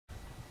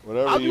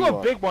Whatever I'll you do a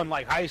want. big one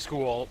like high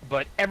school,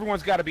 but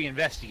everyone's got to be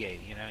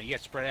investigating. You know, you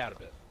get spread out a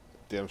bit.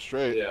 Damn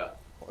straight. Yeah.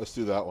 Let's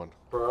do that one.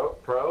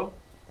 Pro,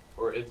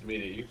 or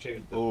intermediate? You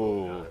change the.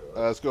 Oh,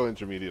 let's go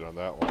intermediate on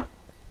that one.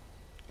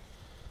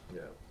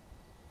 Yeah.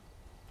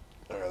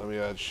 All right, let me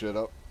add shit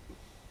up.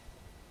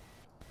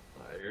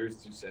 Alright, here's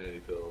 2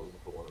 sanity pills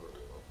for one of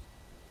everyone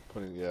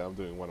else. Yeah, I'm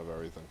doing one of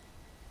everything.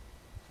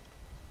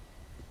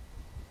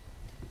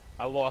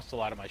 I lost a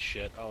lot of my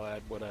shit. I'll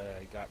add what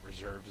I got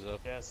reserves of.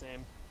 Yeah,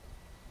 same.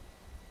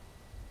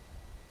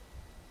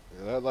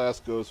 Yeah, that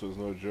last ghost was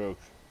no joke.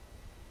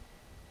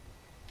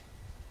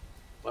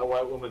 My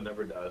white woman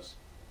never dies.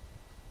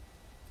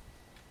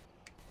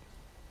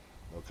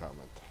 No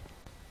comment.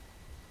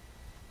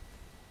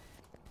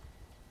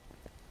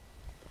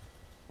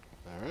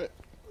 All right.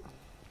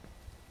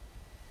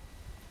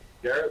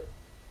 Garrett?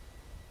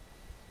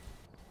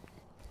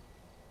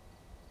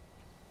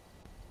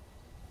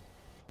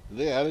 Did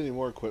they add any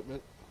more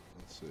equipment?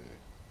 Let's see.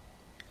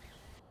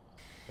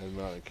 Head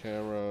mounted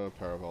camera,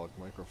 parabolic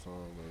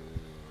microphone.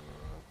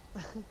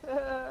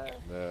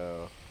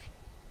 No.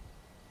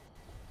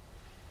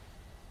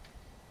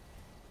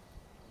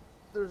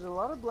 There's a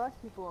lot of black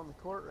people on the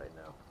court right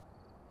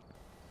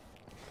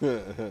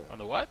now. On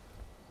the what?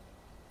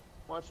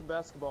 Watching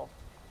basketball.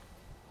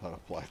 A lot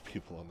of black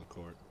people on the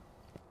court.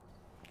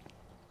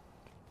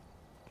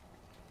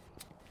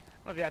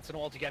 I don't think that's an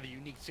altogether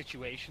unique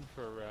situation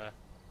for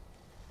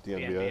The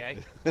the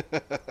NBA.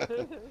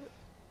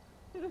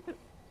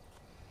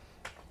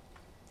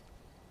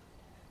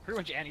 pretty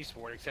much any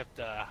sport except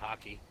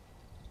hockey.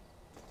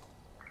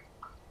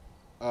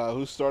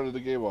 Who started the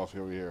game off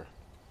over here?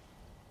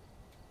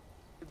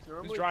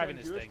 Who's driving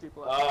this thing?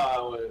 Wait. I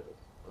was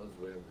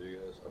waiting for you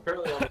guys.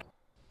 Apparently,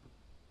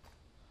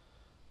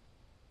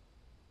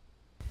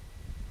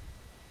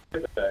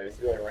 it's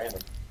going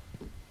random.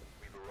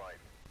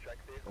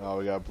 Oh,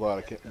 we got blood.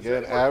 I can't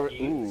get an average.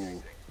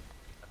 Ooh.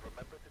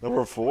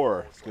 Number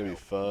 4. It's gonna be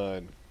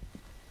fun.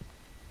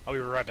 I'll be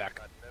right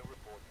back.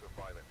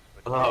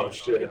 Oh Take a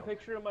shit.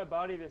 picture of my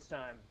body this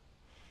time.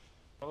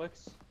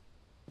 Alex.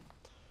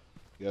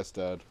 Yes,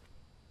 Dad.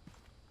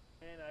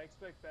 And I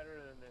expect better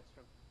than this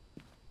from.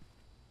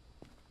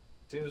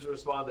 Seems to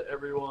respond to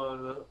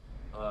everyone.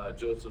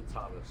 Joseph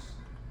Thomas.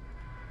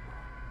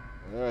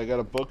 All right, I got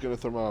a book and a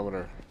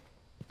thermometer.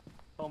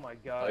 Oh my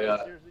god. Oh,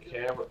 yeah. Seriously, just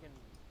Camera. fucking-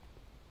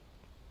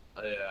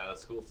 Oh, yeah,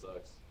 school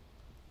sucks.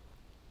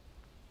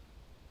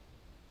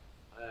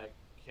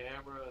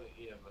 Camera and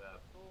EMF.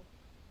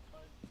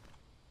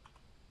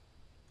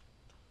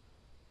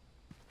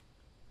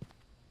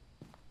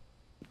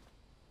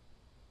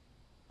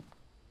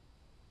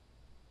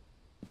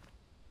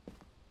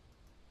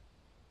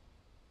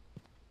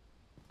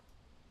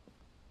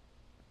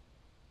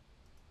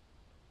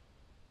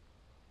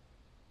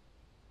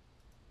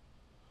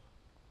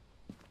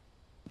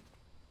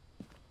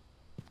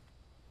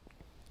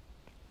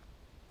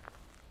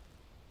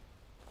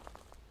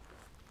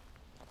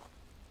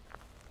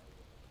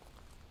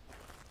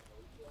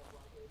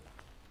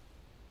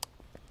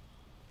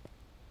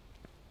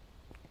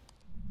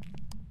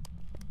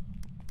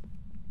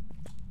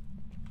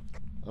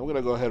 I'm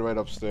gonna go ahead right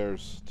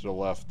upstairs to the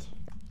left.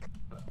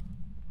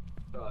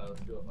 Let's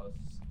go.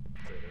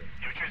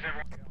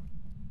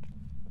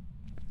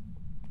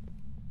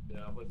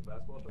 Yeah, I'm playing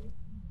basketball or something.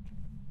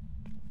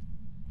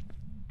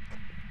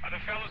 Other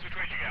fellas, which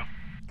way did you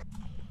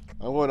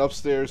go? I'm going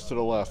upstairs to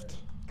the left.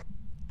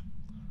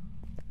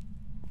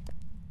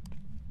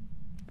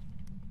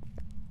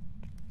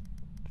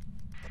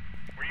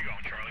 Where you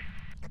going, Charlie?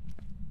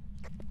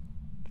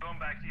 Going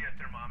back to your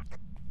thermometer.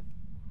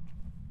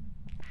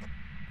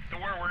 So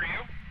where were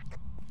you?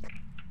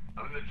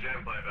 I'm in the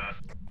gym playing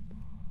basketball.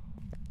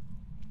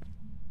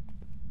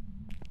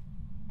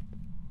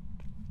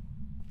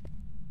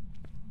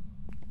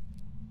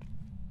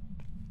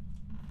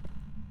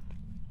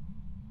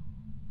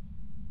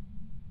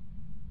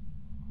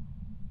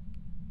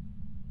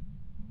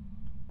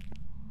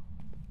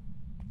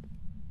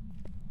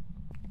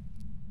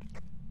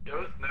 Yo,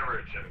 it's never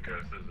a gym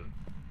ghost, is it?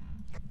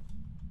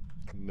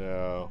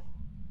 No.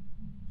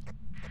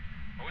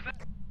 What was that?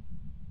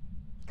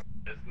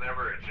 It's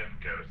never a gym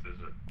ghost, is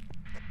it?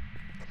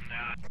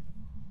 Nah.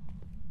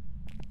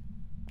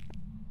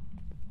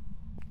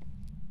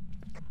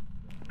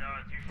 No,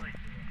 it's usually.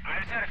 I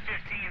just had a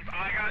 15. I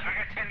got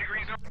 10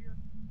 degrees over here.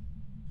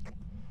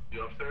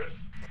 You upstairs?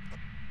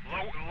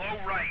 Low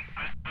right.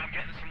 I'm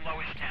getting some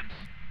lowish temps.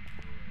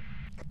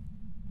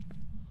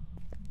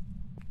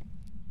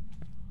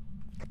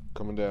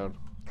 Coming down.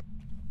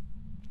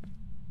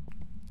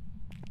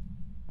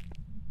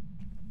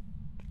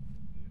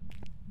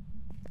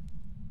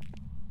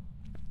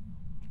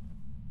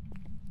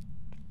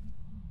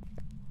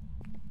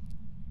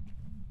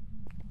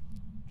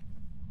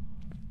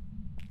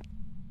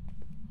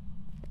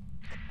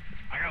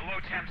 I got low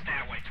temps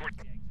that way, toward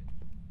the exit.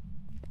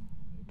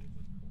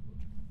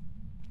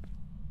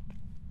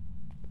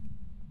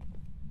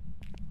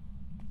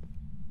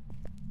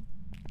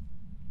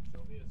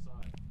 Show me a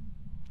sign.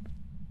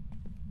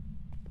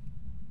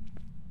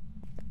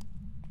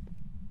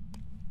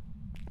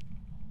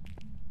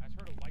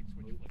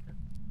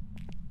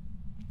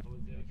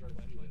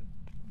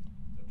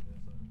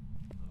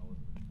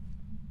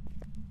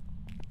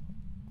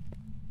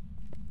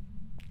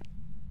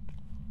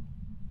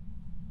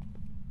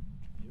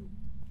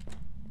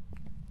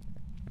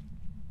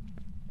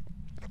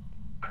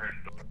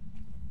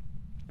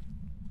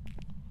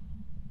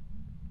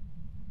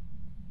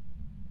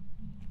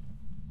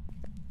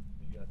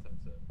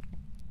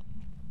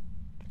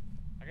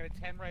 got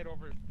a 10 right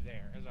over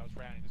there as I was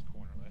rounding this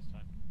corner last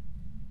time.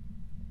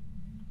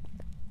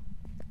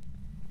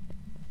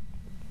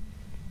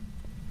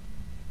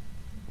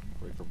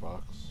 Breaker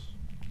box.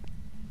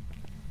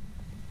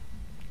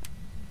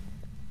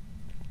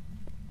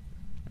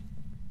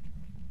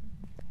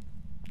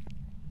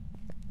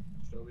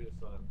 Show me a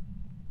sign.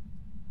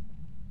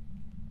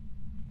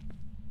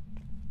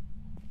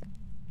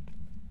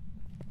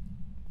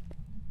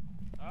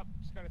 Up,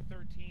 just got a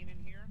 13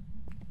 in here.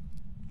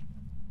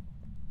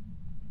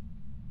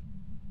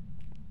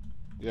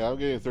 Yeah, I'm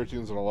getting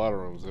 13s in a lot of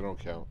rooms. They don't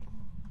count.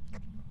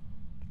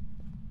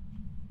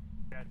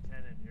 Got 10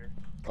 in here.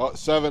 Oh,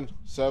 7.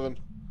 7.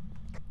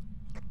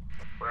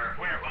 Where?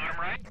 Bottom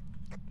right?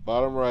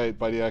 Bottom right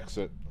by the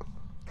exit.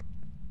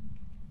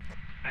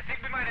 I think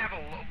we might have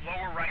a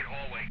lower right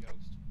hallway.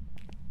 Ghost.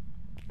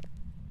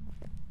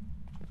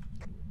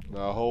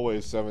 No, hallway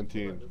is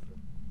 17.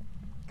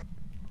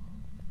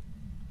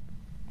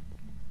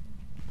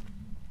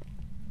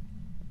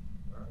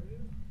 Where are you?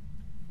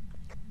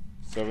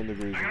 7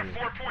 degrees I got a in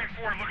here.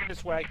 4.4 looking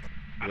This way.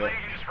 I Yep.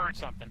 think you just heard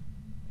something.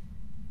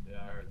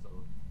 Yeah, I heard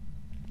someone.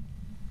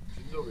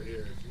 She's over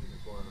here. She's in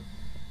the corner.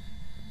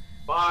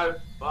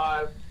 5.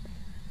 5.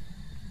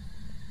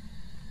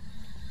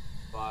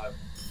 5.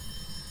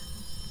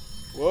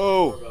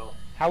 Whoa! Doorbell.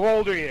 How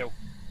old are you?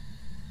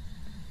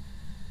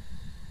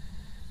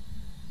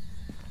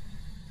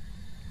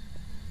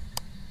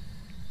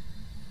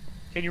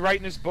 Can you write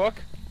in this book?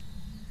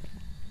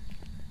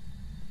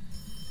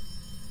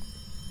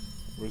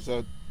 Where's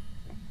that?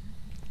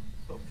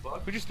 The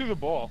fuck? We just threw the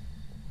ball.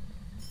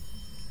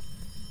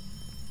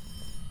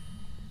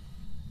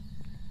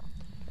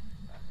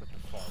 Such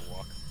a far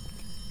walk.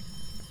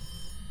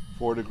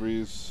 4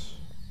 degrees.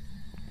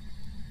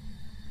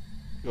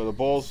 Yo, the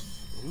ball's...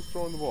 Who's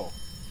throwing the ball?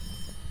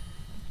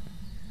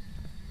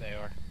 They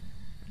are.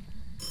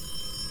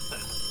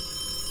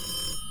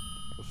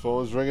 The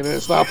phone's ringing in.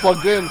 It's not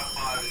plugged in.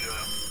 5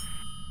 anyway.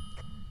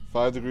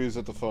 5 degrees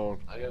at the phone.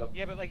 I got.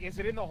 Yeah, but like, is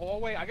it in the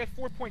hallway? I got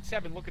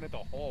 4.7 looking at the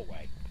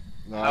hallway.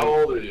 No, How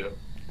old are you?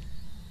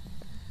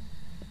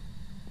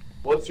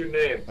 What's your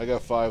name? I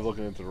got 5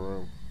 looking into the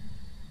room.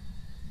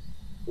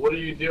 What are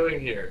you doing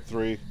here?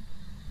 3.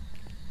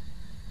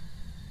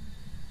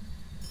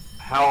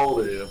 How old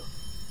are you?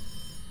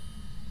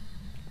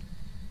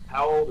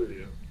 How old are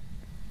you?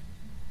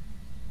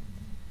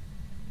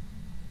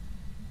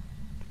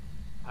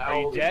 How Are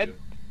you old dead? Are you?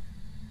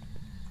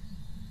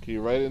 Can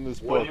you write in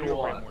this What book? do you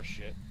You'll write want? more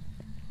shit.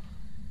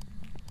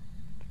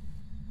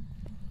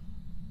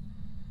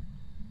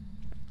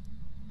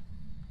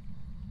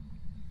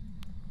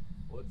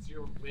 What's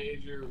your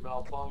major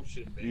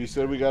malfunction? Baby? You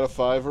said we got a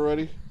 5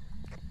 already?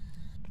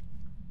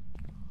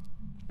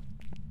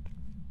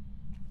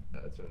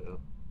 That's right now.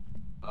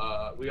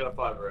 We got a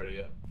 5 already,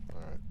 yeah.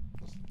 Alright.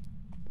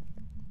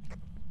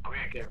 Oh,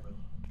 yeah, Cameron.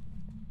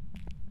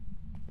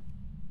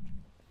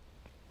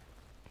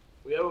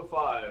 We have a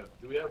 5.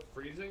 Do we have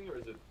freezing or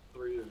is it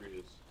 3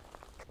 degrees?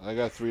 I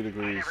got 3 I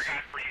degrees. never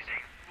got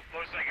freezing.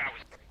 Lowest I got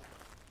was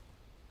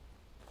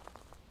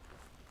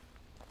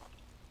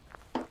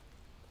 3.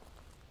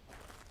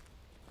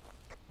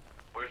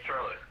 Where's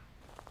Charlie?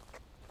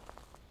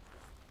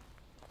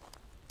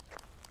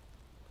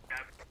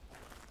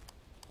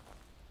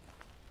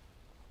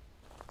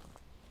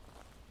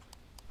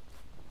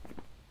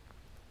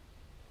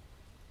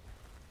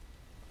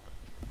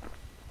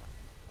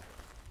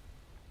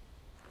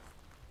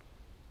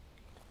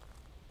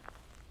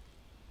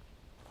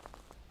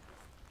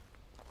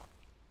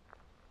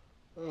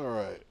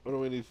 Alright, what do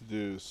we need to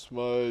do?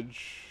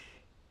 Smudge.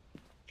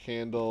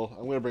 Candle.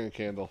 I'm gonna bring a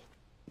candle.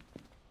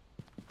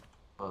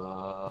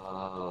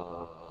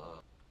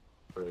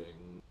 Bring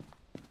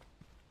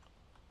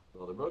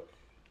another book.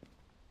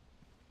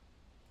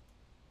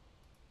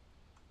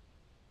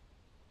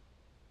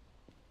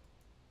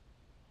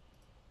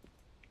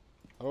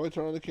 How do I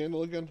turn on the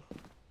candle again?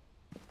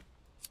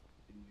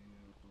 You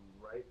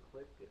right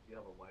click if you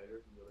have a lighter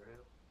in the other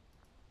hand.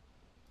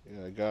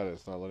 Yeah, I got it.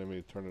 It's not letting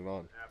me turn it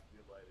on. After you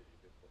light it,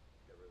 you can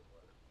get rid of the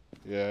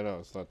lighter. Yeah, I know.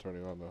 It's not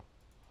turning on though.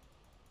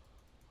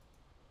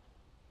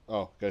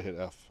 Oh, gotta hit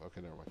F.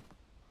 Okay, never mind.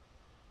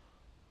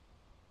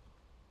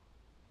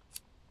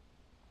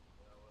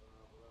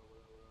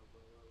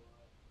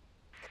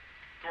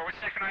 Thor, what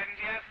second item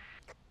do you have?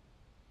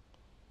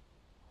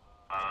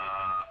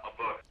 A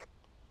book.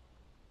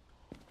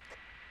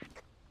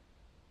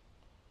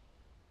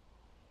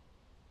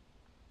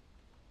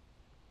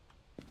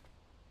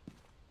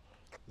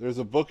 There's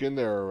a book in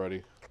there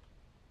already.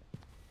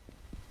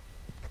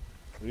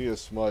 We need a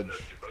smudge. There's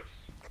 2 books.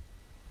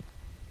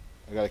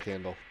 I got a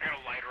candle. I got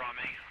a lighter on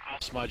me.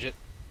 I'll Smudge it.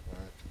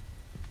 Alright.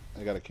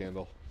 I got a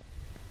candle.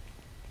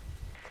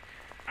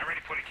 I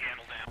already put a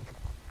candle down.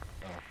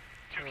 Oh.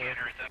 2 candles.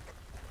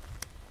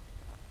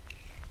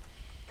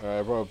 Alright,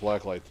 I brought a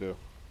black light too.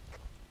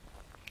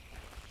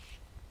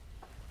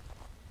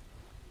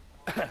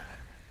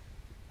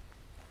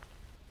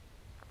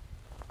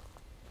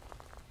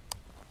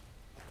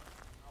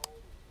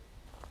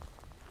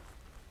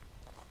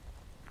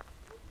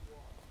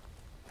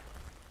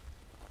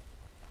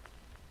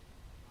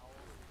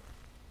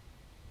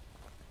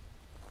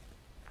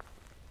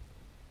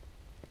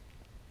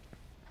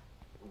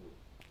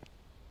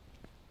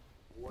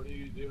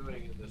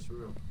 doing in this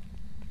room?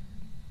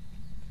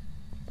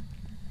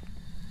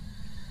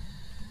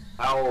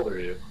 How old are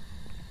you?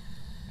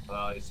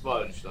 You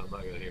smudged, so I'm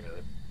not gonna hear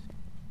anything.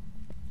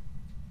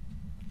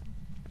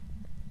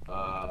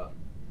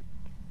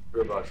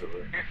 Spirit box over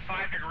there. You're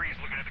 5 degrees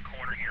looking at the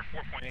corner here,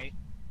 4.8.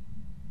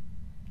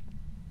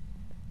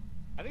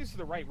 I think this is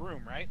the right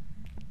room, right?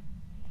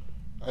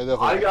 I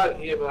got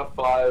EMF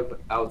 5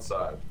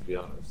 outside, to be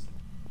honest.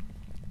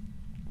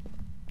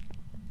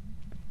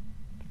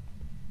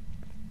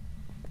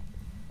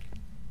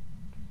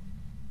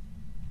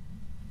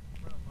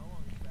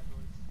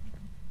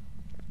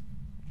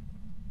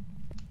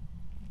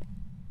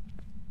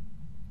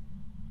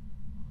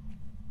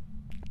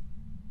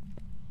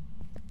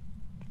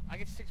 I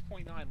get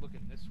 6.9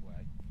 looking this way.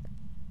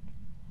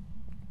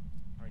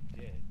 Or I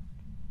did.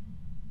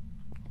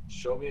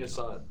 Show me a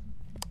sign.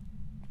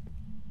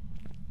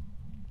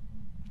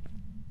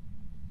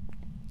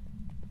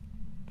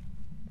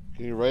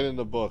 Can you write in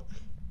the book?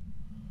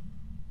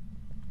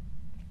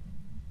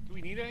 Do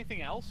we need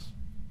anything else?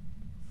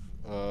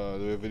 Do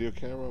we have video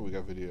camera? We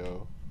got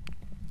video.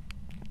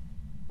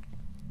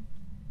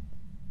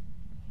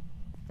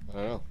 I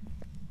don't know.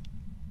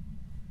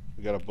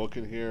 We got a book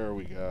in here.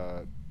 We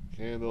got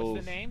candles.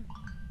 What's the name?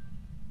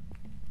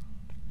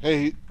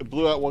 Hey, he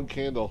blew out one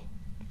candle.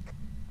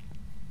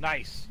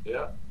 Nice.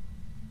 Yeah.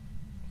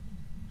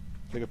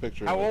 Take a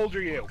picture How of it. old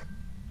are you?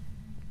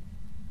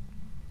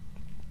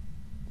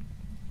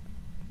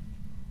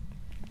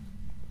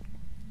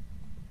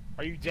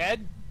 Are you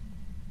dead?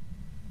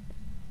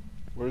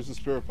 Where's the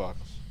spirit box?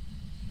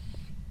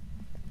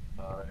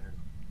 Alright.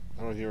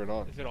 I don't hear it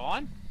on. Is it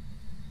on?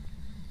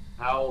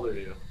 How old are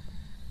you?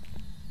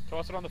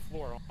 Toss it on the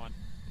floor. On.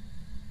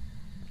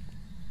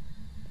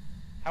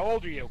 How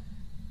old are you?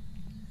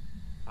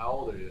 How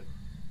old are you?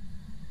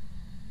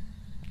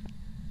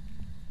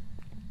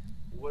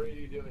 What are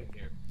you doing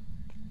here?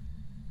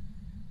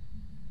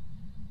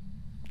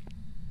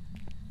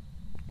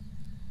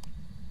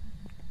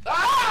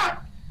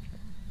 Ah!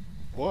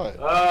 What?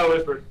 Oh,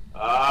 whispered.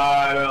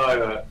 I don't like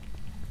that.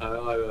 I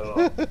don't like that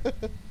at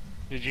all.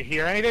 Did you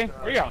hear anything?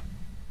 Where you going?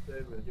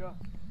 David. Yeah.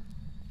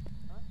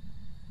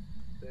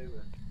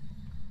 David.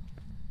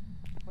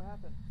 What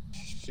happened?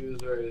 She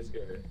was very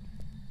scared.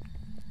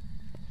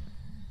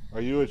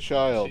 Are you a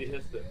child? She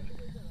hissed at me.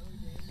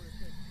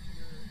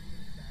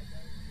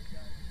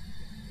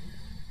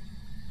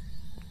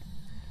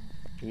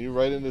 Can you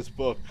write in this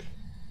book?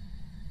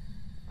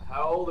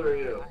 How old are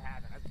you? I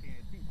haven't. I've seen it.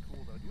 It seems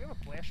cool though. Do we have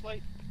a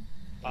flashlight?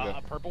 Yeah.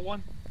 A purple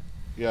one?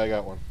 Yeah, I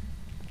got one.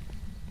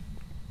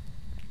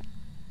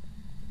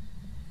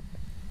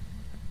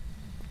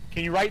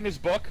 Can you write in this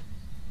book?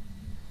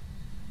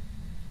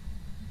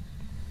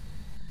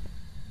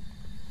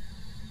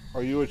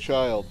 Are you a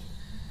child?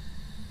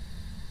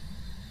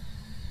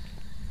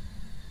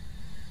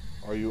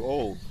 Are you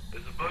old?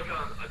 There's a book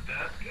on a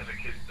desk and a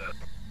kid's desk.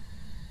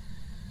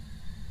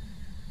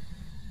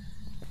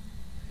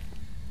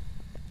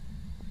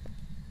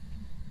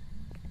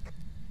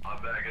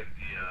 I'm back at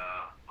the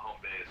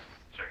home base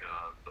checking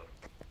on stuff.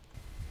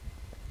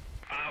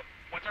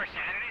 What's our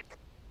sanity?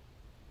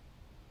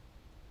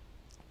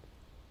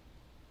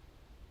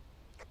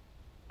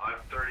 I'm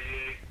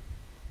 38,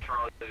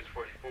 Charlie is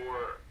 44,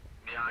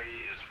 Miyagi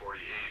is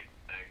 48,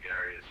 and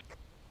Gary is...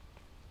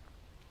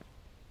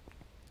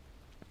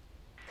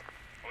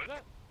 What is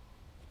that?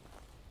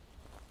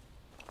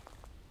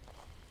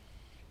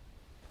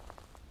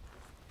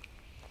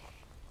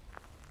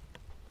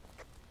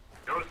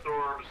 Ghost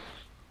orbs.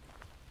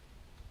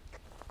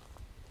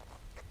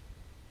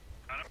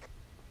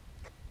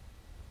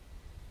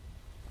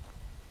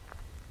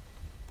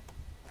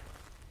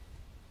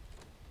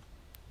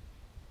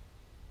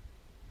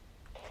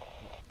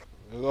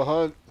 There's a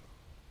hunt.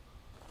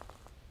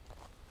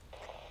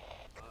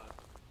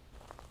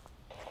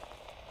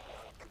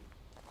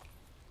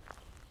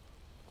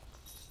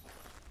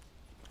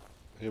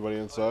 Anybody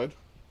inside?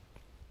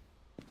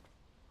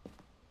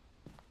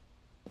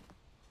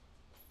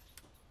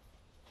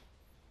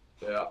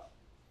 Yeah.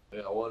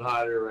 Yeah, one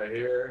hider right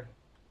here.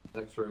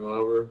 Next room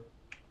over.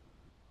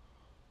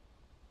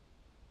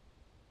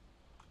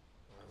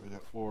 We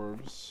got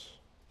orbs.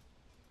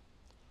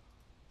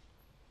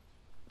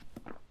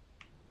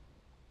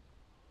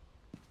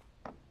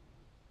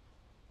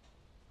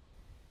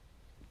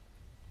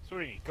 So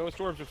what do you need? Ghost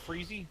orbs with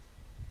freezy?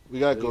 We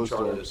got I think ghost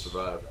Charlie orbs. just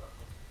survived.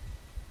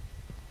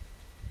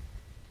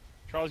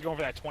 Charlie's going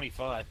for that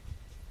 25.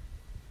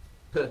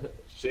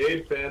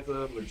 Shade,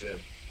 Phantom, or Jim.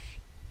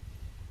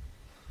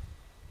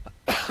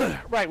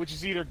 Right, which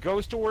is either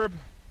ghost orb,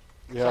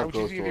 Yeah, which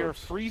is ghost either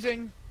orbs.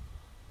 freezing.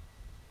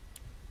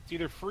 It's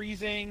either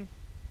freezing,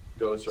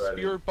 Ghost Rider.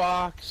 spirit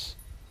box,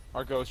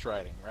 or ghost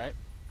riding, right?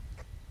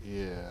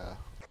 Yeah.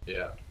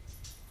 Yeah.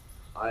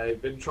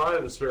 I've been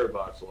trying the spirit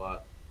box a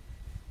lot.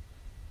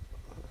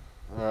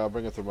 Alright, I'll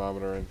bring a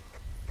thermometer in.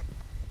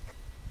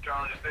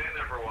 Charlie, stay in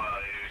there for a while.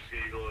 You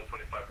see, you go to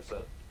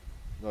 25%.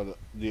 No,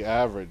 the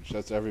average.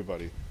 That's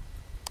everybody.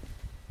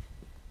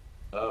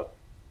 Oh.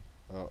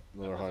 Oh,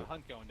 another There's a hunt.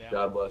 hunt going down.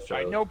 God bless All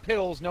Charlie. right, no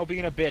pills, no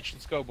being a bitch.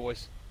 Let's go,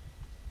 boys.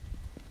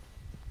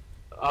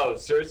 Oh,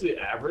 seriously,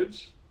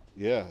 average?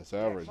 Yeah, it's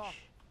average. come on.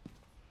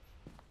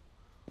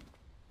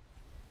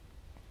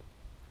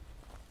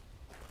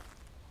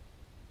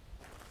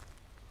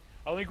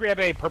 Let me grab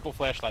a purple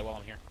flashlight while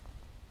I'm here.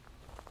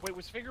 Wait,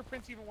 was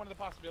fingerprints even one of the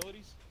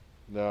possibilities?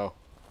 No,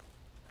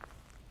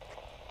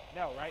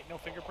 No, right? No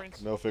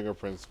fingerprints? no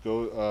fingerprints.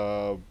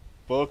 Go,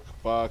 book,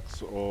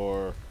 box,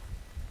 or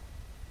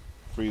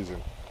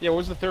freezing. Yeah, what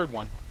was the third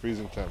one?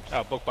 Freezing temps.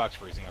 Oh, book box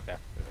freezing, okay.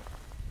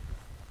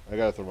 I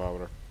got a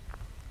thermometer.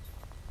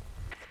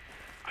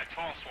 I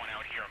tossed one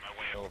out here on my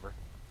way over.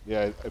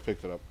 Yeah, I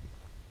picked it up.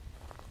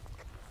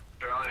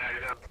 Charlie, how you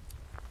doing?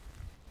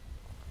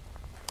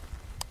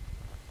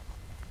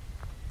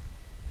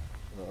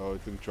 Uh-oh, I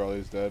think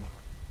Charlie's dead.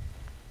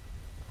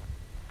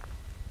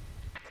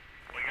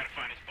 Well, you gotta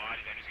find his body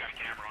then. He's got a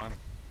camera on.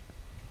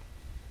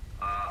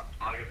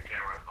 I'll get the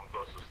camera. I'm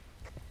closest.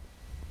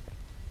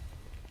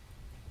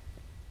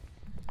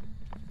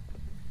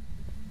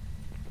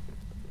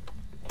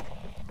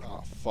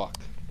 Oh, fuck.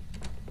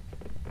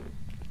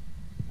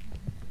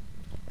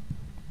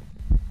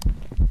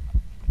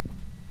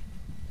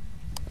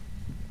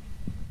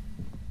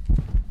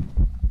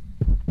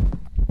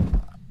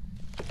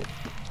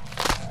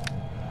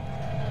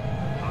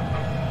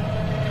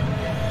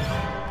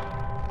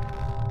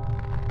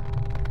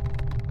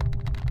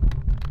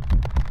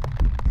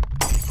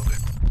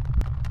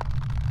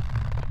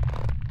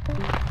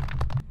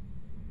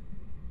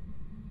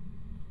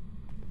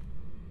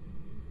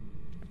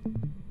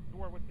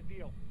 Door, what's the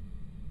deal?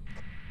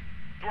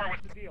 Door,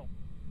 what's What's the deal?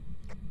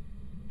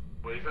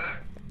 What do you say?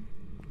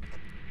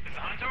 is the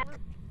hunt over?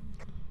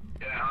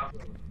 Yeah,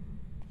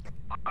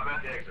 I'm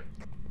at the exit.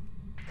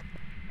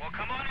 Well,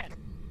 come on in.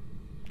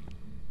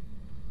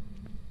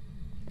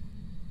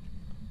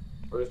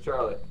 Where's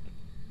Charlie?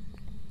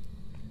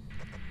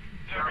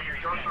 He's over here.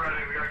 He's Ghost dead.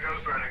 riding. We got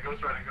ghost riding.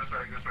 Ghost riding. Ghost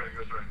riding. Ghost riding.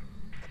 Ghost riding.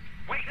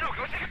 Wait, no,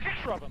 go take a picture.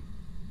 Picture of him.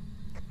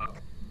 Oh.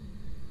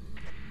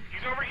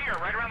 He's over here,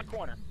 right around the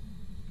corner.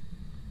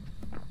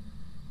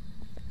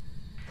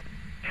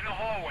 In the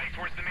hallway,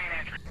 towards the main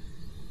entrance.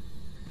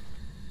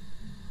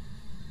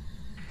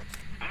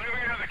 I'm gonna go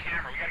get another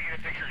camera. We gotta get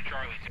a picture of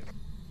Charlie, too.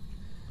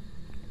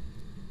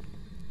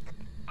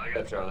 I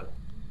got Charlie.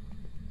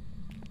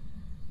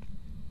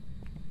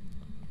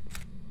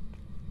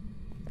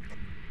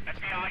 That's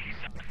Miyagi's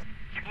son.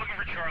 Keep looking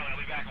for Charlie. I'll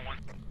be back in one.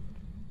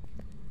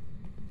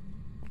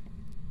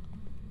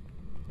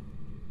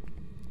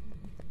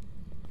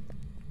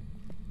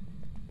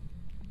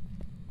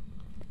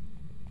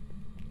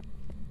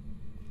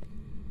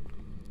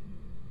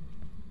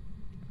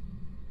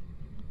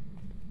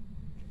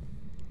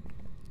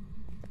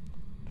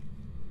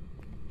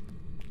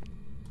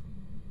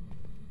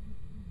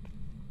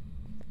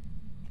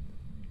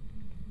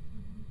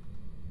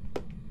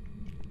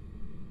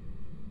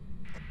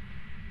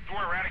 Door,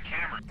 we're out of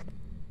camera.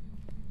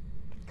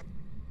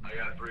 I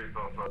got 3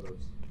 phone photos.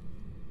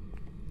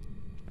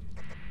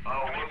 Oh,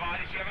 How many what-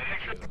 bodies do you have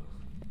a picture?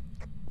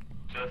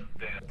 Just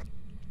Dan.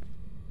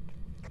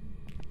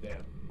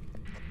 Damn.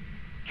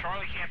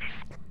 Charlie can't be.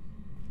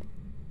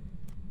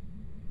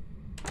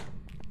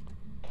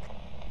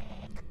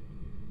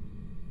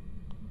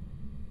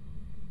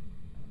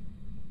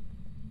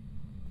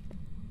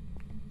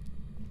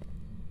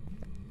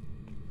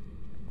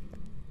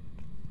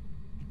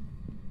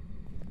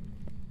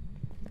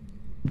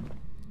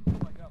 Oh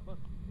my god, look,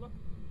 look.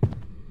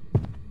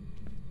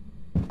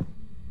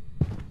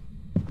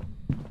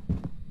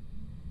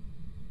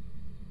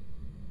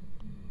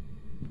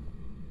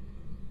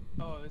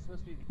 Oh, this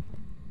must be.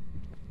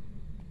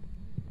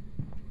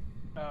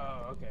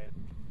 Oh, okay.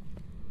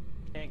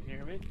 Dan, can you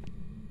hear me?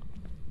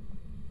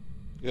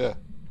 Yeah.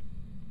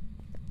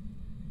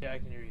 Yeah, I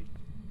can hear you.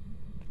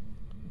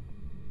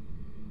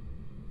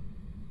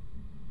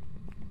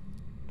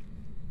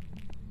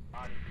 So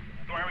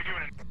how are we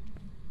doing?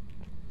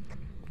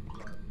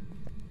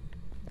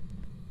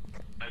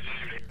 I didn't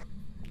even hear.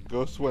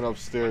 Ghost went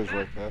upstairs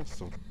right past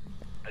him.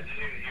 I didn't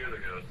even hear the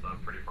ghost. I'm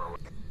pretty far away.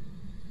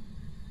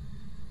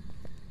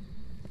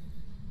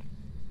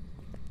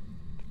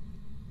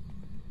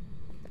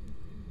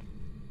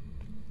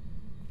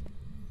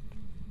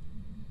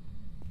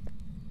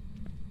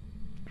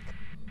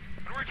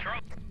 Where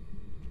Charlie?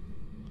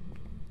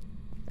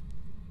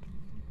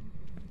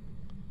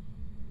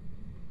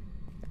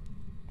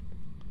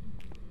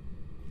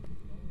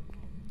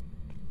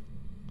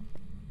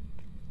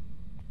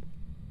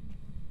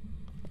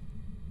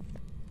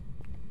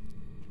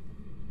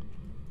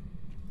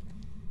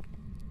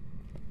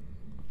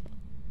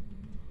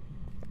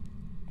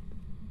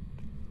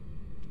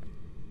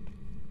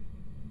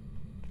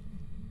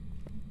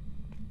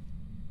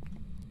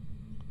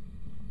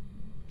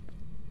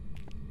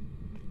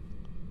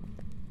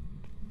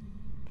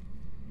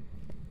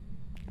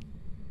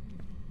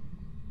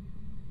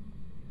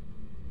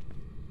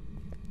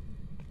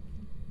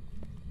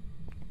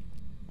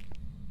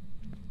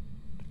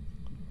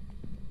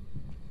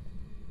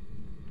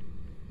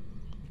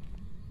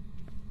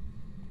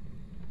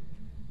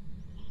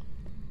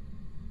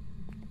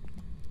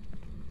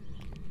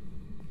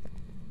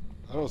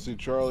 don't see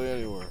Charlie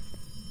anywhere.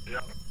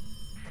 Yep.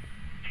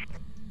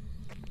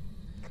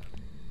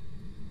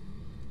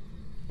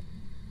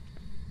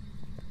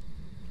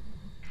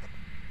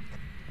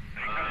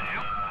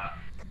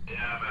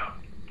 Yeah, I'm out.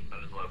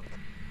 I just left.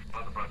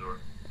 Out the front door.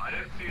 I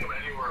didn't see him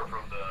anywhere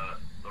from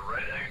the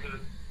right exit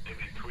in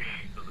between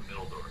to the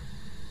middle door.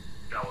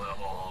 Travel that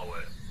whole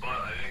hallway. But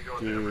I didn't go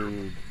in the room.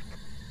 Dude.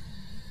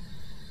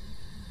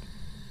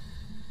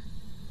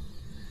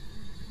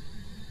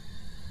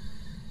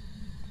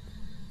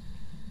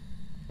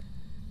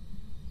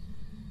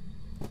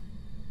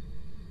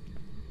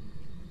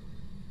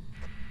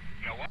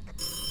 You know what?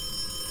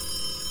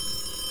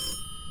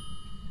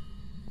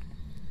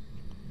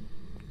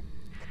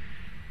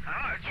 I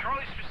don't know.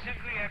 Charlie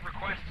specifically had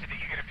requested that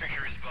you get a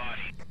picture of his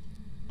body.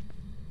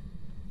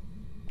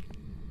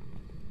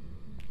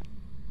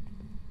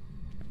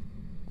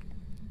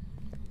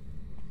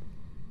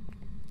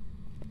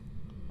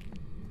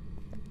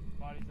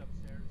 Body's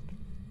upstairs.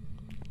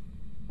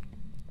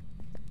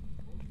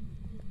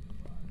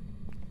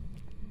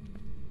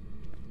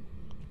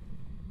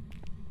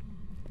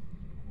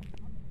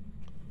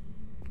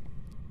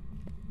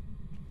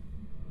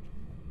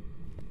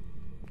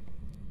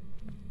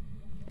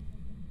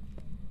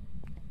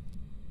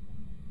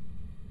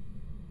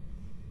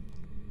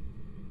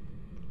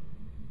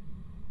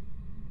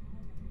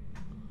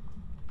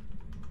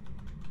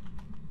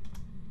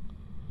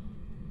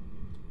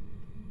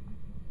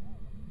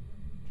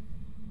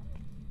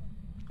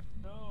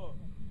 No,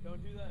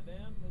 don't do that,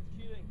 Dan. That's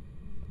cheating.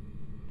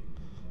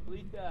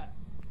 Delete that.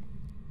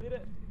 Delete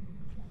it.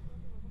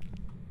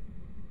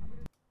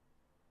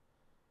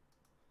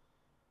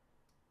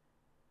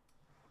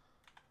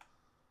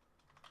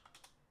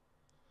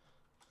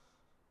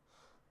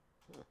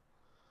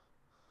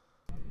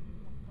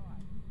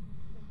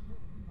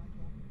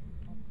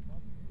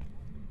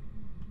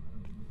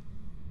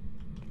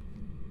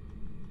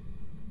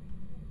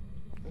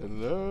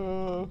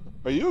 Hello.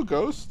 Are you a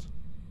ghost?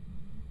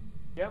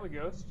 Yeah, I'm a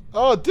ghost.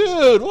 Oh,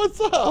 dude,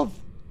 what's up?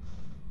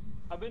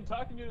 I've been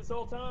talking to you this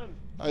whole time.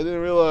 I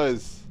didn't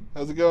realize.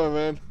 How's it going,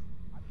 man?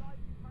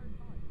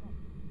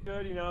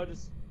 Good, you know,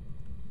 just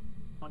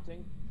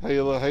haunting. How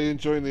you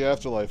enjoying the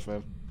afterlife,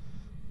 man?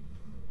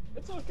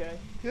 It's okay.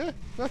 Yeah,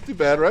 not too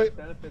bad, right?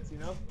 Benefits, you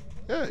know.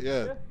 Yeah.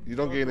 Yeah. You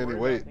don't gain have any to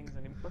worry weight. about things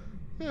anymore.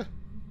 Yeah.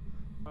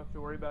 Don't have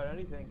to worry about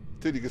anything.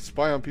 Dude, you can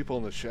spy on people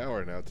in the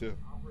shower now, too.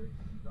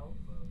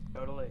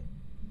 Totally.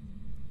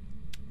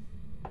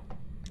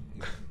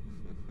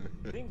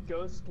 You think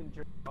ghosts can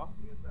jerk off?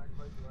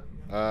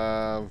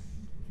 I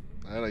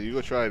don't know. You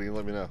go try it and you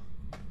let me know.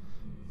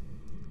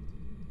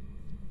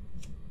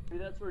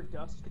 Maybe that's where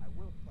dust. I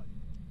will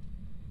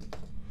fight.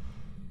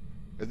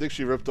 I think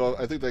she ripped off.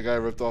 I think that guy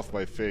ripped off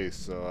my face,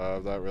 so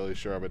I'm not really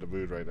sure I'm in the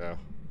mood right now.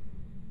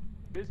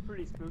 It is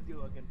pretty spooky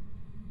looking.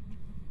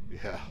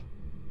 Yeah.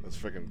 Those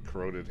freaking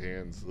corroded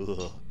hands.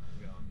 Ugh.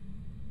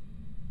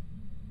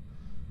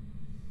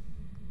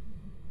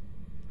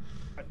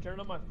 I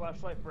turned on my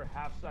flashlight for a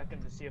half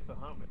second to see if the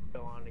hunt was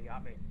still on and he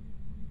got me.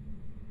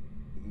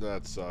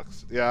 That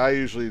sucks. Yeah, I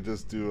usually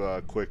just do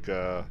a quick,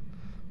 what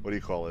do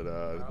you call it?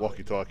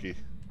 Walkie-talkie.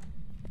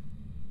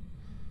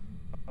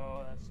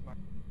 Oh, that's smart.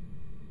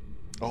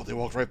 Oh, they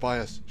walked right by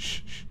us.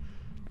 Shh, shh.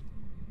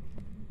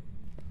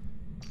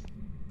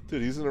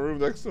 Dude, he's in the room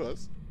next to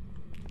us.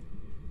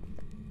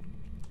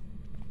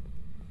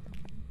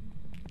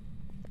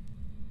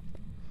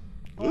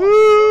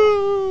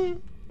 Oh,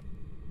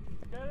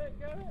 get it,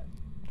 get it.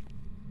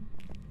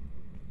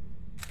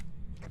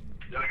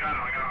 Yeah,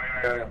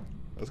 I got him.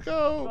 Let's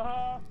go.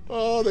 Uh,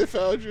 Oh, they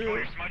found you.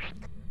 Your smudge.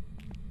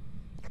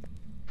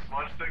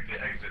 Smudge stick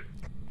the exit.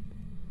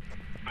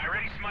 I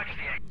already smudged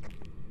the egg.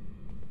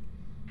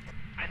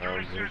 I threw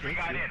it as soon as we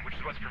got in, which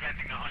is what's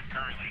preventing the hunt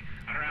currently.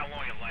 I don't know how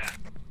long it'll last.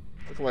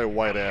 Look at my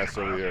white ass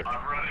over here.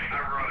 I'm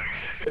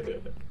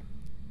running.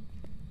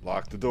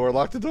 Lock the door,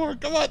 lock the door.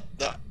 Come on.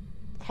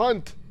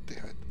 Hunt.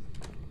 Damn it.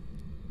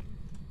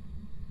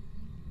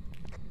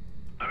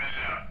 I'm in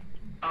now.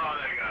 Oh,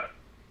 there you go.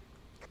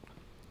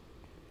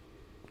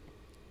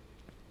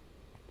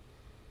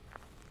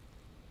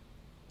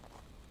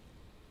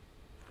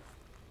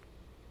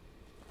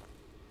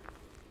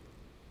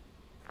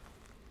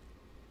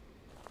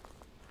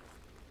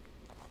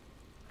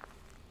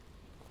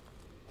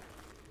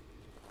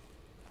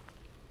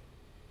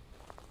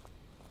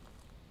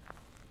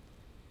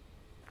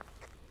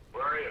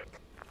 Where are you?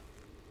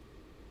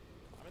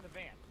 I'm in the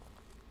van.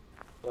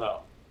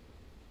 Oh.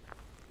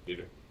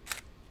 Peter.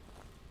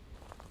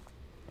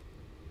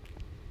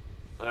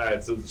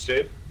 Alright, so the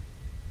shape?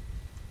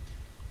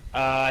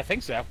 I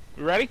think so.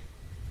 We ready?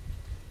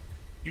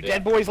 You Yeah.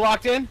 dead boys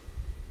locked in?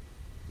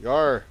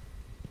 Yar.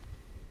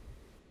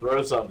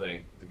 Throw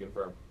something to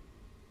confirm.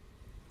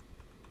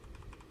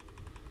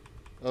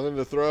 Nothing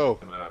to throw.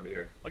 I'm out of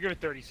here. I'll give it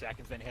 30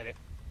 seconds, then hit it.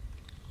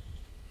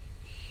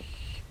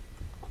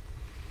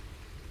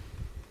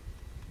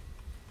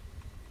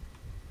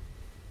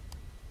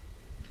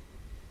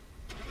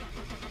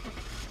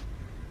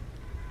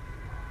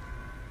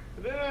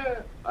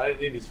 I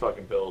didn't need these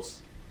fucking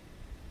pills.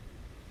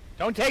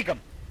 Don't take them.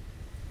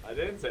 I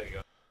didn't take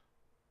him.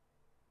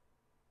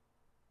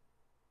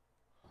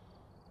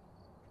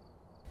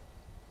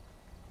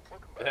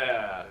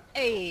 Yeah.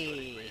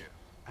 Hey.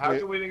 How Wait.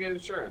 come we didn't get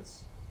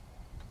insurance?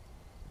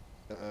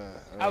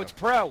 Oh, it's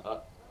pro.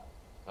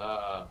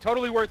 Uh,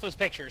 Totally worthless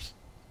pictures.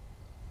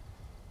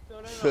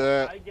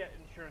 No. I get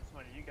insurance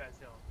money. You guys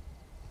don't.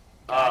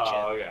 Gotcha.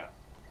 Oh, yeah.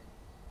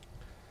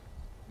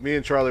 Me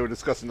and Charlie were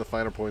discussing the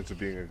finer points of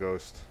being a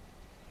ghost.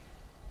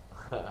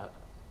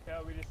 Yeah,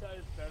 we decided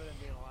it's better than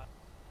being alive.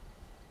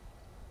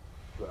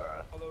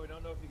 Alright. Although we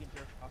don't know if you can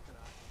jerk off or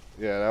not.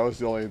 Yeah, that was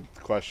the only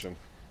question.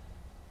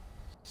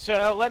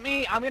 So I'm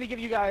gonna give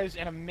you guys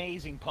an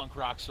amazing punk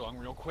rock song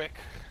real quick.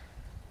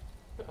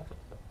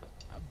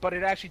 But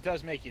it actually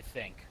does make you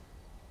think.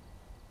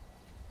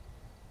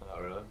 Oh,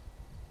 really?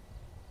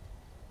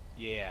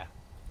 Yeah.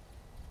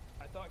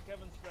 I thought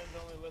Kevin's friends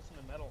only listen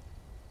to metal.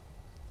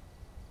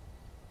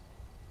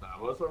 Nah,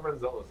 most of my friends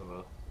don't listen to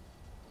it.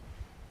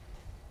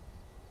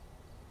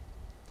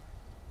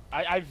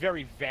 I have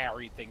very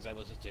varied things I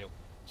listen to. So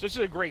this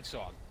is a great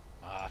song.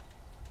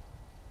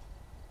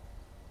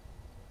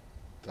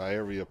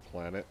 Diarrhea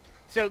Planet.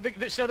 So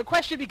the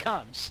question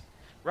becomes,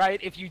 right?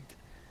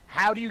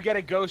 How do you get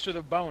a ghost with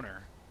a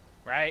boner,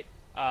 right?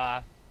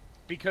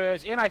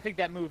 Because I think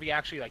that movie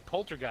actually, like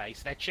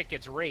Poltergeist, that chick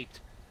gets raped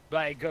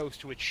by a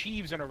ghost who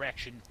achieves an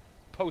erection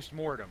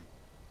post-mortem.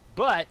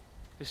 But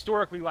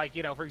historically, like,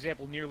 for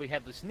example, Nearly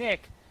Headless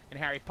Nick in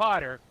Harry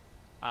Potter,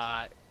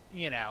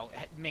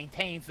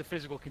 maintains the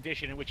physical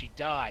condition in which he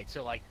died.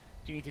 So, like,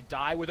 do you need to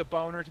die with a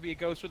boner to be a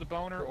ghost with a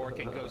boner, or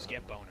can ghosts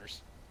get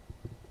boners?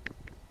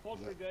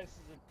 Poltergeist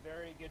is a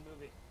very good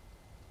movie.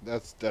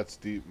 That's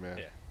deep, man.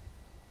 Yeah.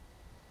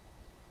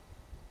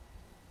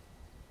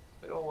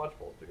 They don't watch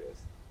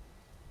Poltergeist.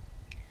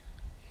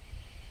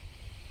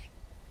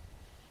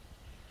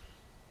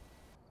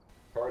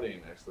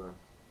 Partying next door.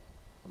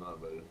 I'm not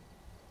invited.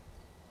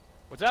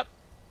 What's up?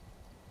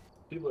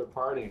 People are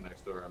partying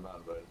next door. I'm not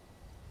invited.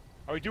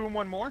 Are we doing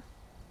one more?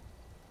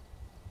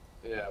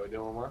 Yeah, we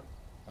doing one more?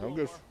 I'm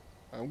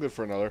good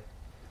for another.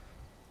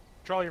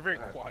 Charlie, you're very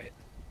Alright. quiet.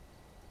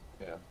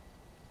 Yeah.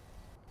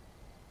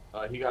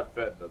 He got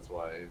fed, that's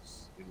why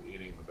he's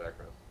eating in the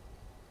background.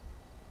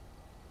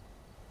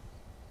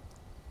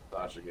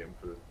 Sasha gave him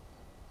food.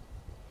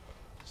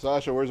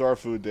 Sasha, where's our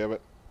food, damn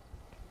it?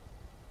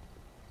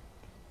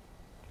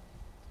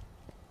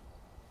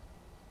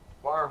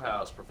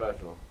 Farmhouse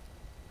professional.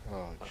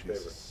 Oh, My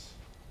Jesus.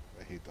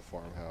 I hate the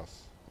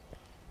farmhouse.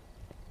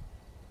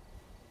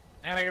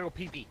 And I gotta go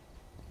pee-pee.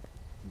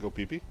 Go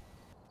pee-pee?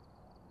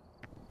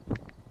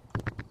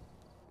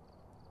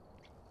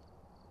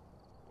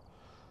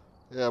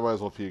 Yeah, I might as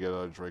well pee and get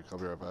another drink. I'll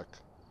be right back.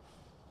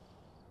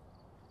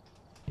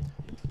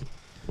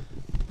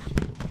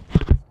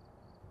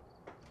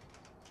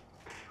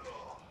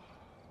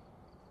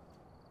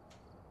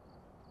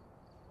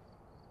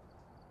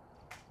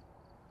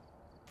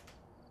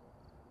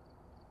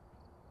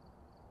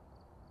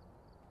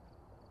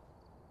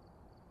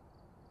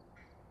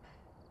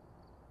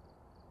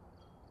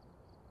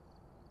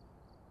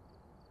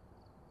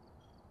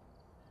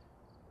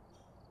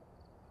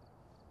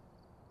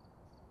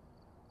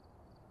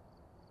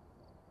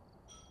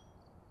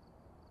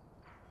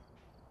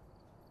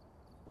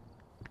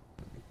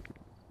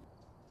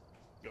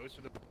 Goes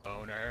for the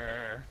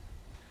boner.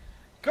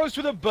 Goes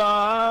for the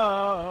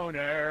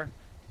boner.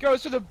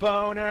 Goes for the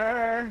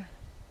boner.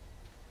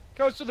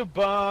 Goes to the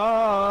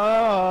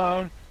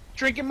bone.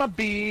 Drinking my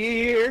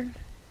beer.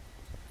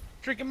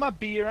 Drinking my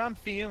beer, I'm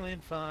feeling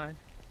fine.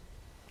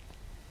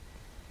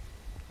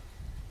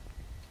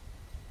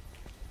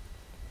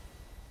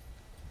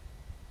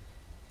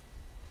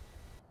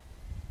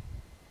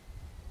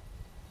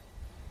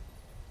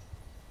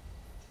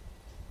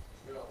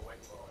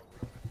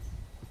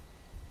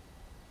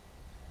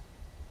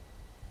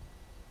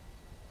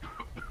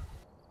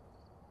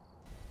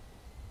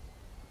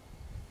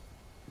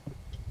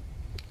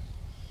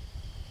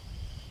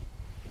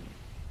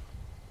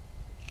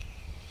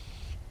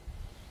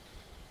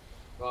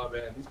 Oh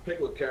man, these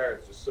pickled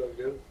carrots are so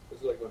good.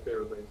 This is like my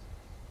favorite things.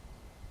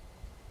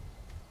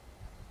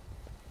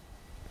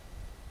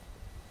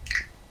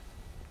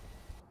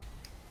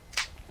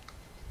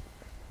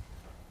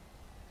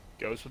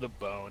 Goes for the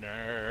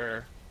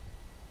boner.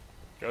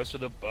 Goes for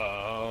the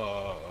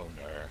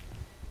boner.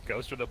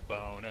 Goes for the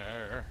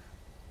boner.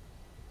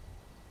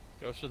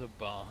 Goes for the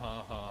bone.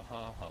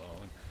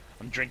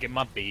 I'm drinking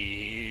my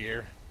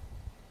beer.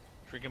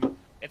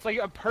 It's like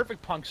a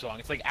perfect punk song.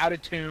 It's like out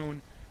of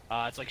tune.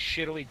 It's like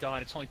shittily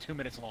done. It's only 2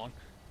 minutes long.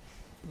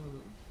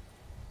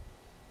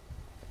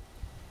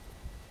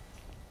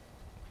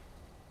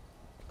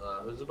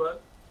 Who's it by?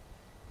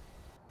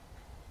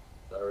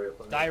 Diarrhea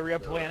Planet. Diarrhea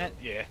Planet,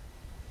 yeah.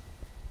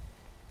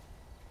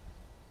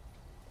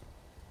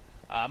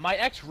 My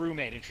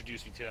ex-roommate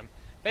introduced me to them.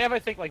 They have, I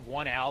think, like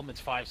one album.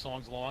 It's 5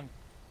 songs long.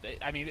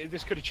 I mean,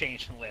 this could have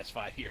changed in the last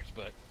 5 years,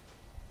 but...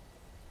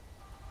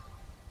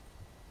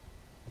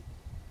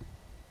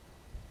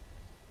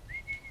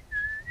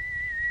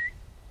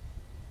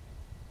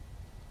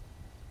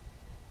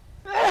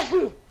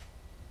 I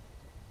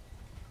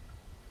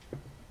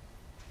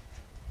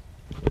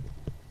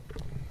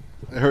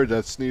heard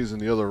that sneeze in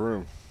the other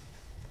room.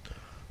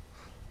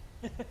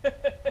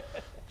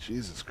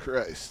 Jesus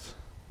Christ.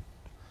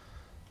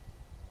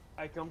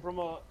 I come from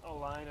a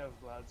line of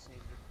loud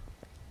sneezers.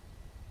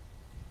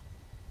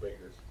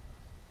 Breakers.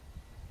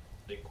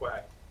 Big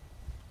quack.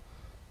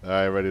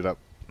 Alright, ready it up.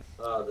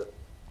 Did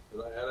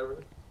I add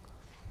everything?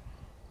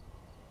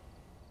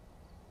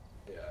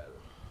 Yeah, I added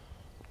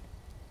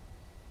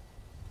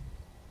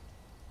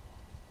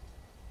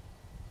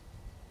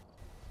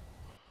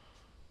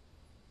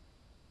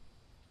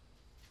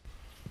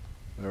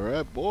it.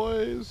 Alright,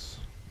 boys.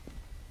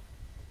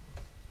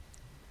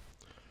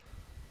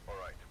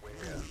 Alright, we're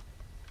here.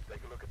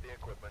 Take a look at the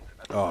equipment.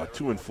 Oh,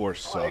 2 and 4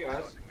 suck.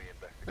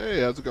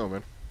 Hey, how's it going,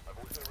 man? I've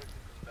also written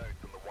some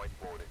notes on the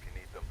whiteboard if you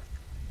need them.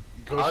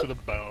 Goes to the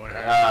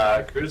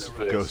boner.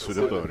 Crucifix. Goes to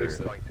the boner.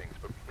 Sightings,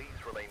 but please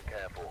remain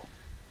careful.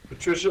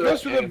 Patricia.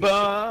 Goes to the Anderson.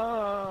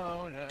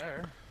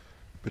 boner.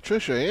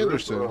 Patricia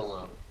Anderson.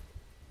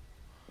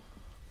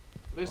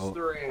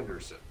 Mr.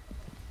 Anderson.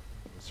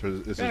 It's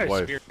his Got our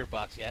wife. spirit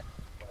box yet?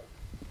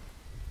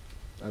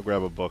 I'll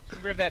grab a book. You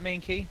grab that main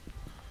key?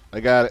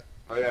 I got it.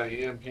 Oh yeah,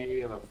 EMP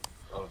and a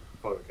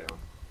photo count.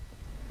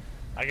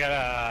 I got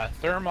a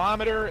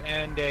thermometer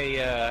and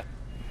a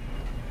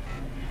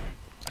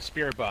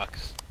spirit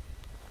box.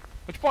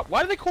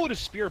 Why do they call it a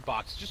spirit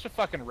box? It's just a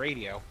fucking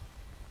radio.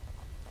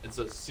 It's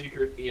a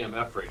secret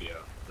EMF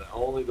radio that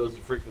only goes to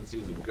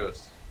frequencies of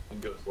ghosts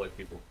and ghost-like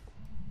people.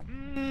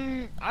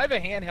 I have a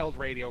handheld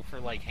radio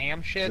for like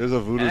ham shit. There's a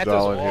voodoo and that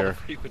doll does in all here. the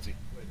frequency.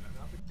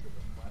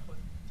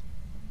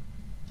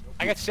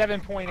 I got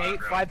 7.8,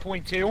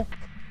 5.2.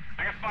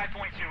 I got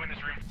 5.2 in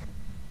this room.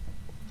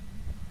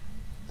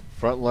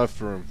 Front left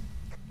room.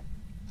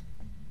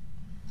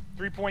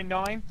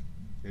 3.9.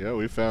 Yeah,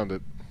 we found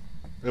it.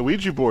 A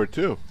Ouija board,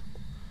 too.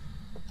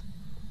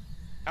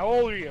 How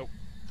old are you?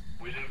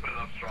 We didn't put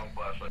enough strong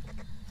flashlight.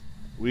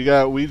 We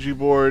got Ouija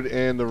board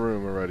and the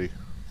room already.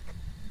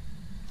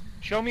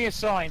 Show me a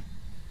sign.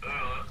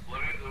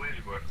 Let me get the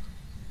Ouija board.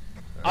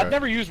 I've Alright.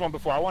 never used one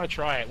before. I want to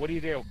try it. What do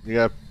you do?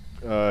 You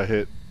got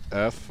hit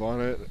F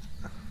on it.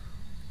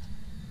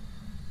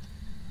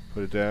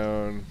 Put it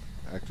down.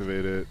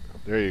 Activate it.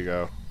 There you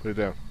go. Put it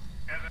down.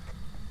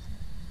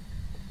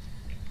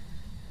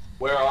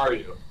 Where are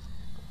you?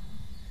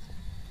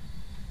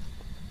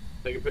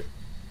 Take a pic.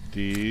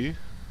 D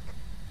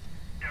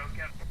Yo,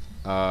 Kev,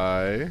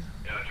 I.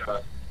 Yeah,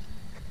 try.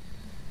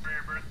 for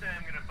your birthday,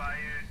 I'm gonna buy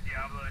you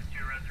Diablo 2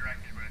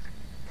 Resurrected with.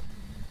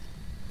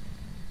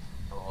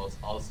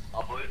 I'll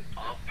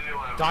see you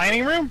when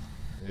Dining room?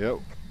 Yep.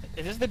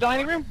 Is this the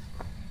dining room?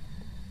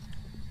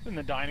 It's in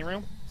the dining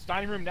room. It's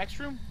dining room next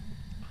room?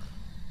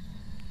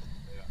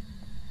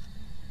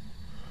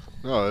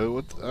 No, I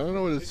don't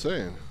know what it's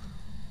saying.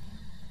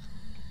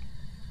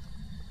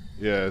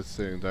 Yeah, it's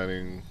saying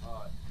dining.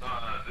 No,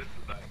 this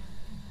is nice.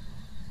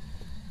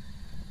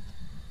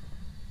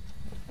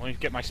 Let me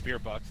get my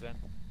spirit box then.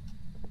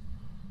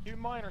 Keep in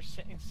mind, our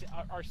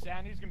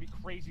sanity is going to be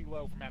crazy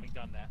low from having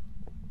done that.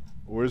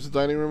 Where's the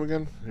dining room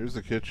again? Here's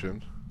the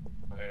kitchen.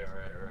 Right.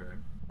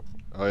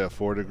 Oh yeah,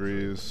 4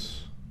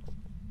 degrees.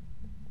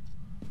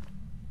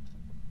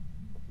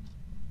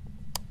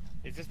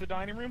 Is this the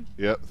dining room?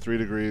 Yep, 3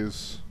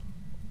 degrees.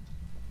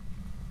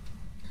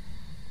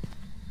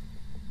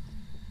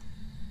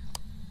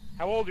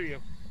 How old are you?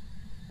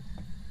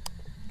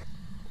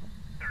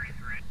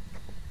 33.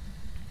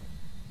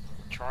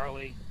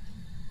 Charlie.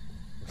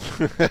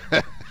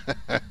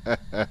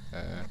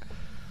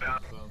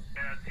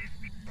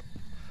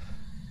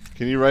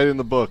 Can you write in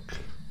the book?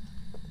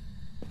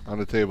 On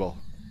the table.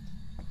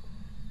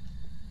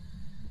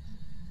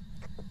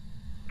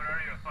 What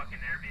are you, a fucking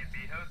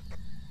Airbnb host?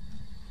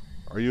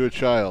 Are you a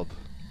child?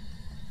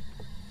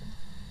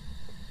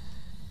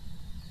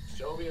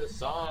 Show me a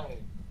sign.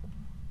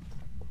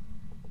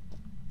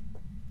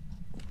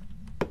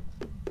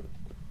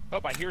 Oh,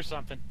 I hear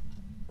something.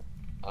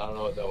 I don't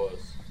know what that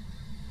was.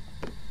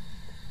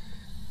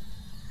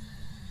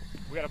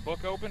 We got a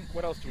book open?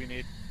 What else do we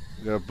need?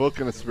 You got a book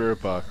and a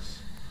spirit box.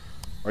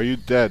 Are you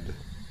dead?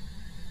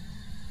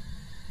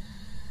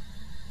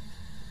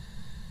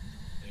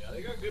 Yeah,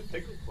 they got good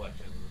pickle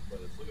collections,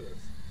 but look at this.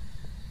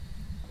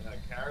 They got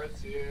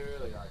carrots here,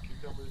 they got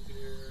cucumbers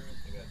here,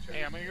 they got cherry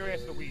Hey, I'm going to go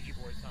ask the tomatoes, Ouija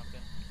board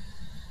something.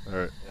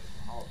 Alright. they got some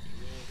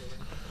jalapenos over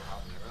there, some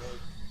jalapeno.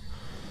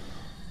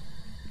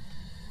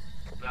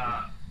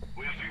 Nah,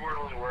 Ouija board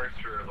only works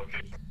for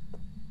location.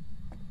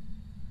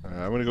 Alright,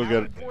 I'm gonna go How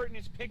get. important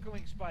is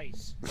pickling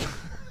spice?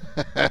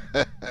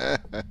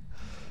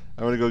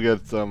 I'm gonna go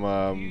get some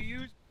Do you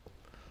use...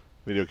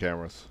 video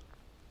cameras.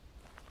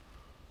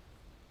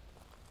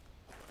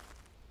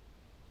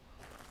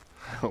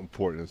 How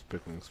important is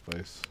pickling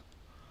spice?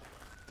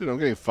 Dude, I'm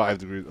getting 5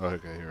 degrees. Oh,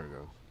 okay, here it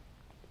goes.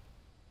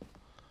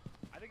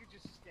 I think it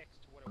just sticks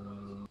to what it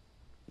was.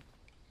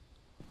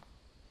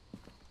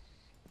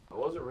 I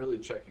wasn't really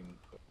checking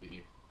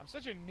the... I'm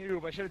such a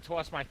noob, I should have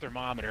tossed my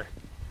thermometer.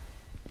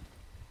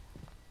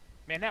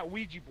 Man, that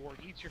Ouija board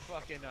eats your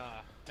fucking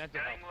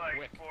mental Getting health like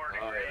quick. 4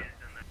 Oh, yeah. degrees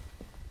in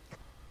the...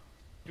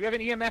 Do you have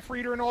an EMF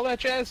reader and all that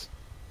jazz?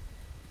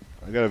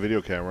 I got a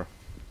video camera.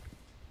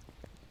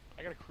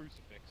 I got a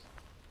crucifix.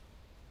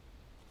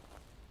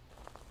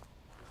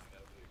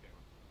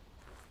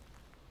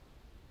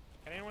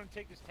 Can anyone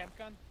take this temp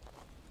gun?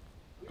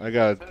 I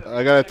got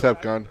a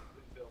tep gun.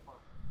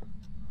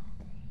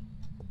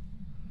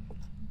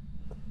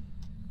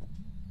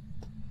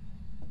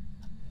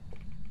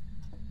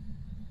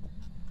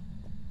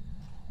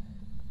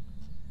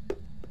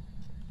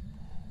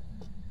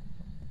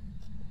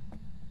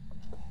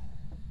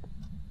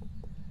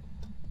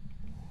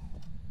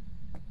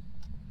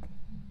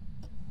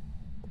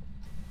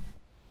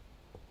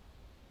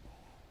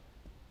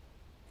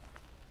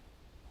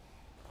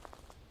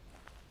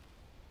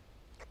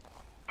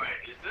 Wait,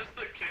 is this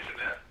the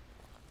kitchenette?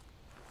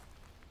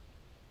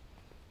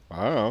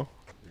 I don't know.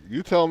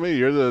 You tell me.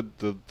 You're the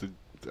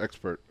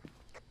expert.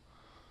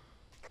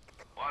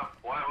 Why am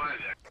I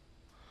the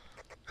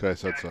Okay, I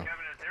said so. Kevin,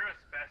 is there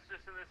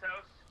asbestos in this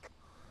house?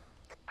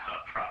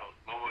 problem?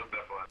 Almost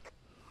definitely.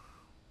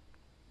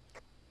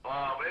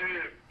 Maybe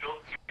it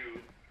built to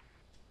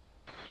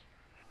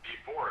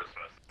before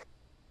asbestos.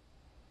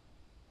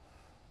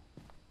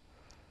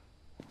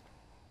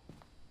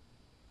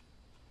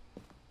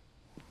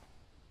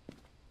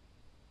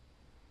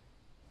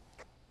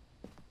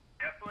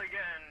 Definitely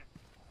getting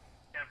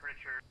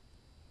temperature,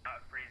 not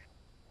freezing.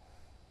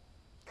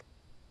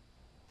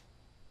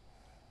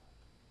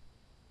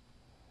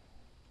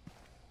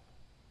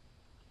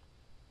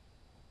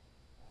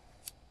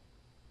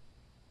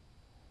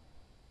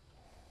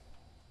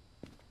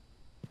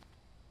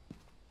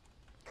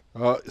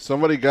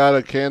 Somebody got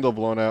a candle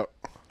blown out.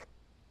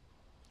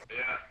 Yeah,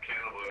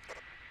 candle blue.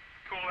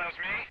 Cool, that was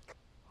me.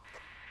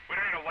 We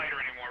don't need a lighter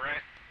anymore,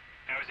 right?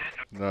 That was it?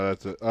 No,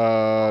 that's it.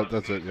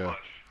 That's it. Yeah.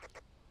 Smudge.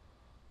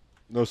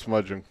 No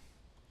smudging.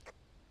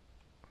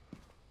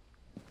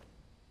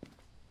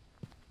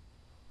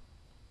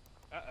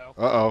 Uh-oh.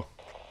 Uh-oh.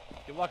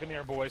 Good luck in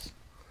there, boys.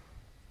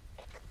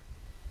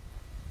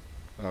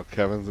 Oh,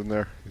 Kevin's in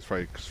there. He's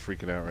probably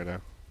freaking out right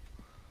now.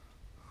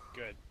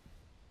 Good.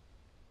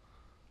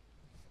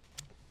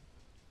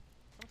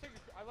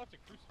 I left a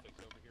crucifix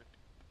over here.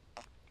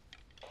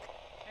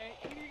 Hey,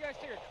 can you guys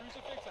take a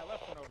crucifix? I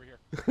left one over here.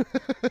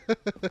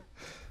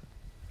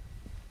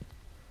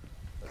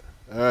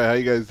 All right, how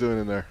you guys doing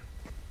in there?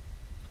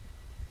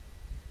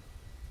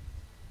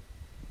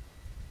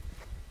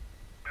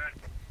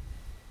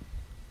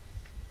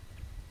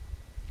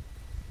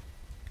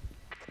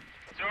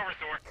 It's over,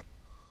 Thor.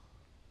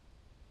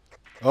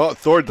 Oh,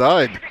 Thor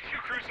died. 2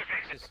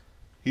 crucifixes.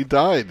 He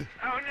died.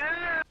 Oh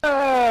no!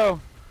 Oh!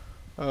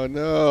 Oh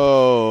no.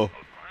 Well,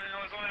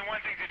 there's only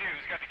one thing to do.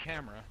 He's got the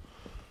camera.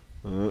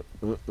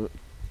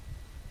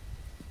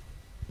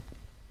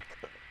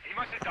 He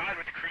must have died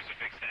with the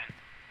crucifix then,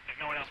 if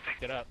no one else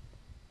picked it up.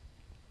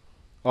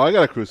 Oh, I got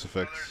a Oh,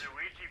 crucifix. there's a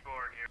Ouija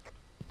board here.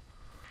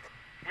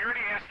 We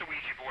already asked the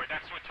Ouija board.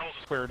 That's what told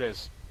us where it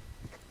is.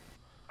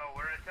 Oh,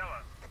 where did it tell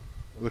us?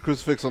 The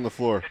crucifix on the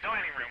floor. The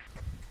dining room.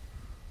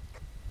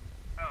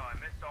 Oh, I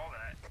missed all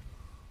that.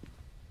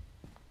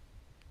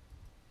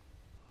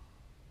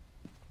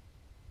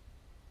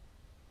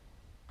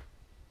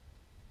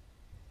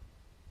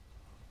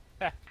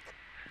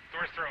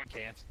 Thor's throwing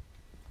cans.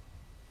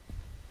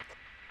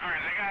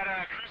 Alright, I got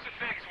a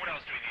crucifix. What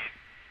else do we need?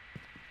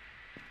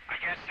 I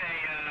guess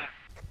I'm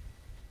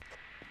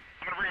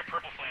gonna bring a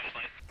purple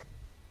flashlight.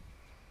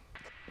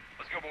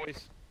 Let's go,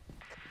 boys.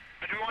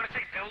 But do we want to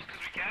take pills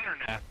because we can or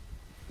not?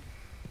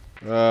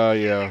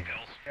 Yeah. Take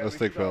pills. Let's we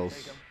take should all pills.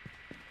 take 'em.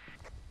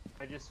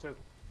 I just took.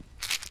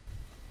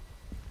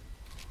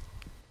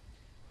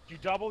 You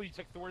double? You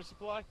took Thor's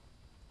supply?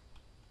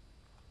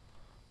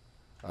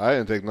 I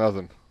didn't take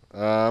nothing.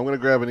 I'm gonna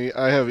grab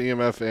I have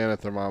EMF and a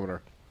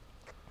thermometer.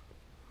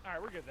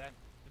 Alright, we're good then.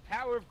 The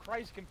power of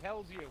Christ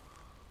compels you.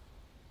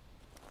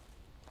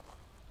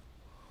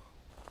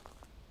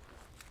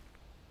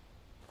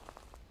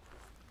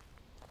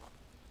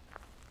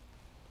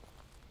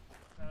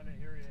 Found it.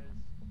 Here he is.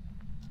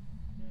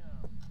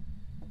 Yeah.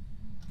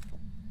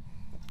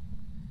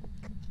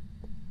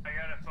 I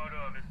got a photo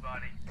of his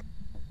body.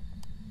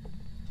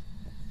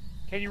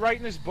 Can you write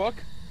in this book?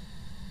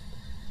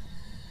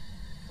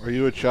 Are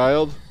you a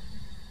child?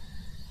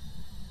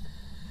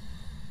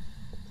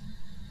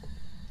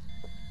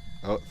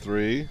 Oh,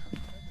 3.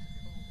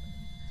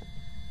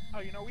 Oh,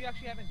 you know, we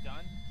actually haven't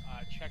done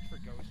checks for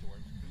ghost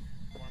orbs.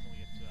 Normally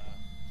it's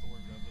Thor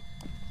does it.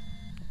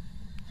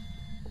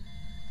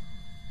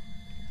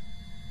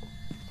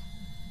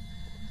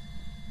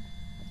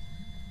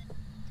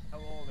 How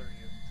old are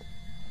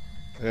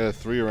you? Yeah,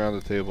 3 around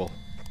the table.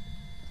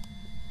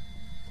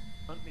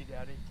 Hunt me,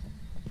 Daddy.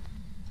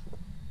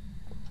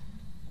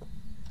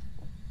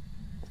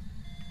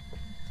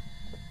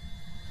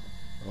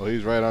 Oh,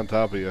 he's right on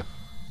top of you.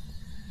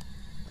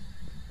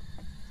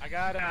 I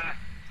got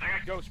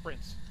ghost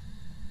prints.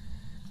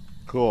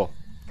 Cool.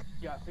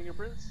 You got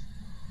fingerprints?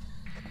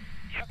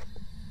 Yep.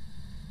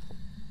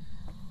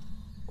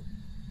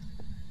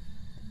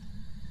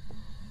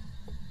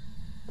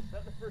 Is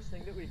that the first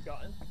thing that we've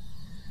gotten?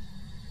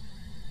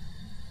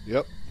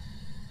 Yep.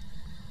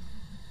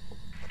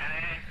 And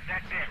then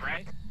that's it,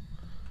 right?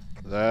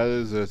 That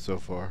is it so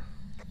far.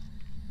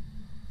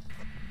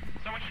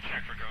 Someone should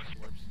check for ghost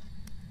orbs.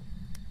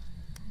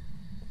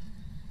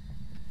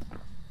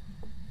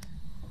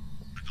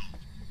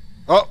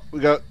 Oh,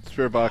 we got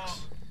spirit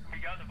box. We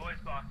got the voice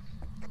box.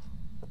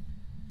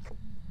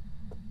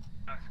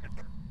 That's good.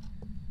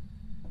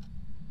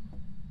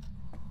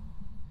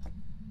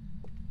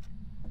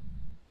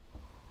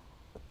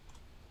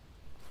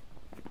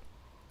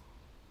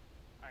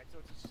 Alright, so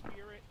it's a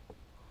spirit.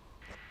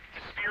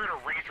 It's a spirit, a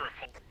wraith, or a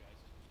poltergeist.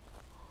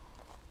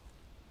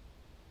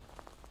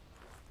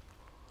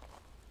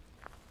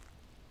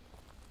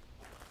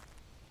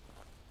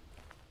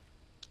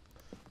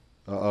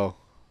 Uh-oh.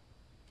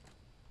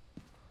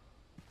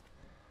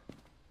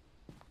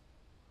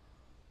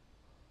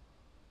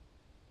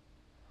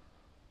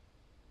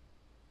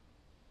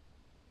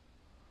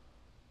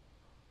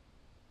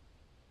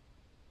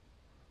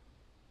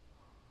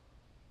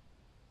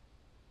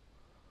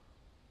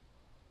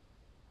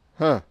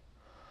 Huh.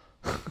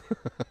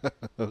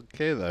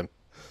 Okay then.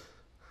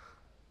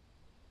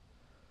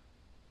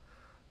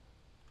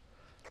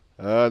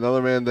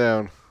 Another man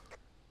down.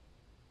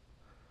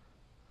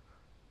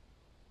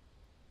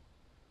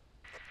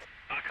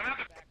 Come out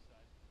the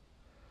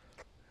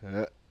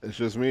backside. It's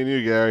just me and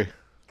you, Gary.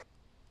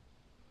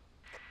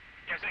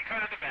 Yes, they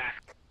come out the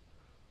back.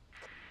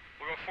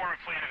 We'll go form a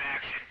plan of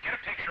action. Get a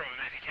picture of him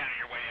as he can on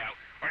your way out.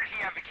 Or did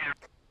he have the camera?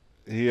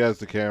 He has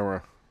the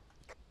camera.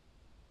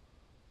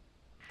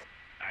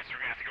 Alright, so we're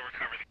gonna have to go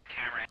recover the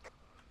camera.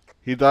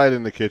 He died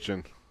in the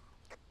kitchen.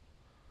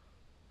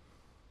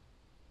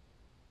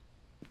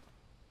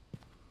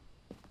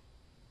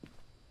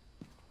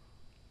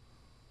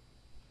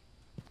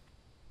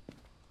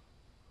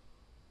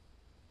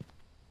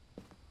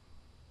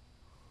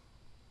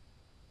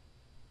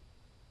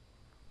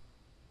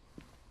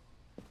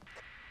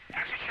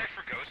 Actually, check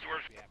for ghost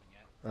orbs. We haven't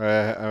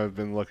yet. I've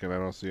been looking. I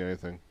don't see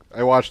anything.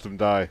 I watched him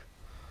die.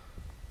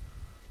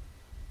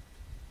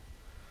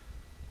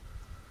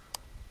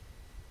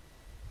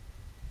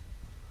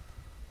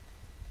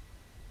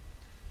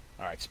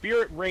 Alright,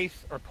 spirit,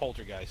 wraith, or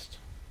poltergeist?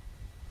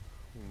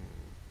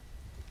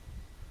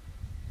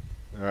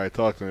 All right,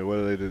 talk to me. What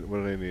do they do? What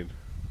do they need?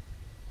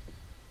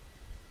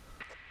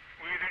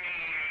 We either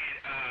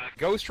need,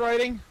 Ghost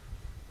writing?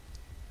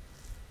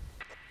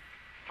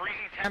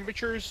 Freezing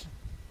temperatures?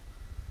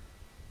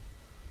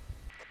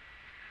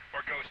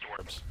 or ghost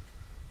orbs.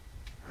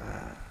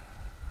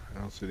 I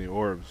don't see any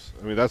orbs.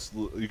 I mean, that's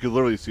you could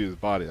literally see his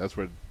body. That's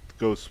where the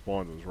ghost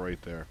spawned, was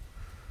right there.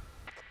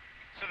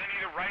 So then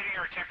either writing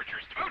or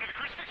temperatures. Oh, did the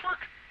crucifix work?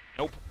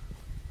 Nope.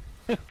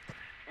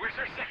 Where's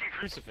our second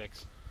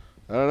crucifix? Crucifix.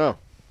 I don't know.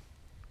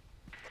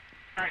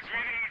 Alright, so we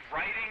either need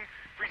writing,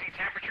 freezing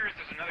temperatures,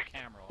 there's another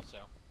Camera also.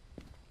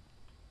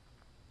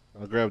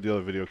 I'll grab the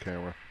other video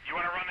camera. You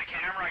want to run the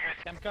camera? I got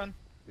a Temp gun?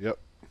 Yep.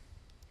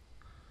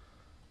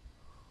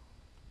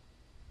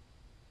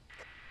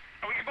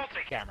 Oh, we can both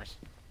take Cameras.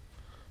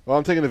 Well,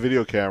 I'm taking the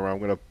video camera. I'm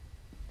gonna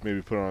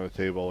maybe put it on a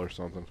table or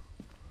something.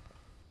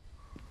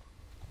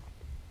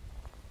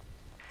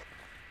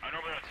 I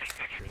normally don't take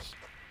pictures.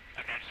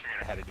 Okay, I just figured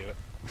I out. had to do it.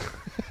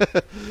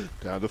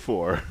 Down to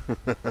 4. Alright.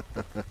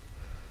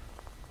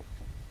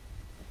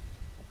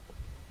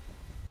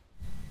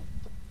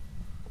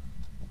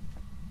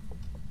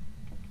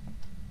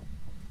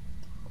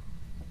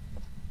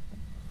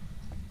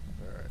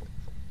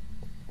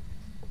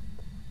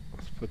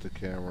 Let's put the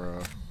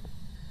camera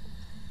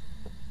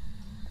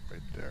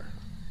right there.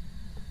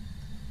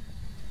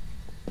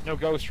 No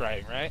ghost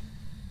writing, right?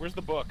 Where's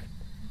the book?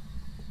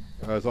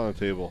 It's on the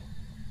table.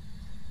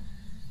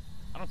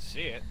 I don't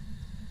see it.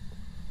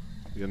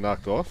 You get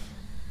knocked off?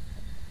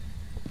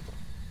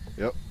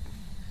 Yep.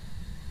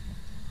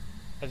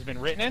 Has it been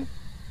written in?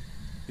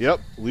 Yep.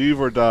 Leave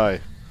or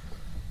die.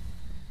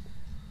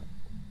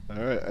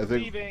 Alright, I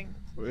think... Leaving.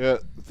 Yeah,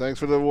 thanks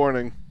for the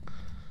warning.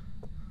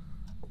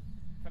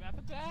 Come out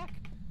the back.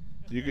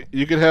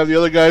 You can have the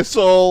other guy's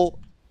soul.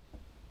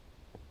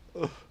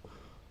 It's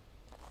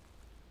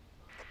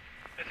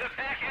a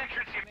back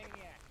entrance, you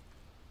maniac.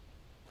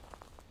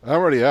 I'm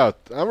already out.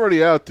 I'm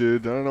already out,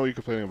 dude. I don't know what you're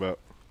complaining about.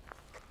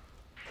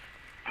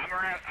 I'm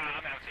around.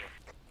 I'm out too.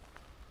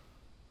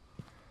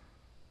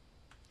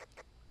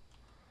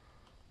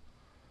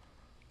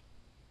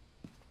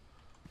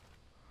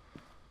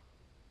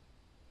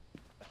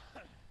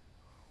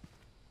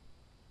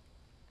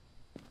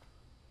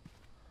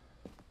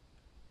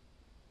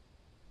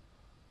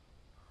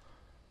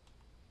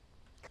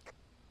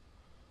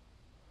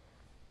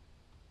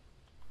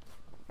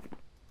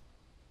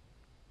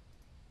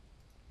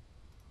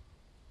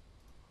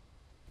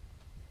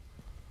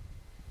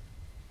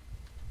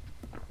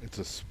 It's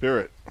a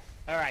spirit.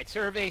 Alright,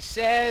 survey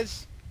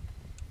says...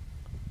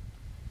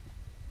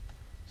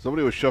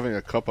 Somebody was shoving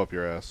a cup up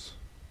your ass.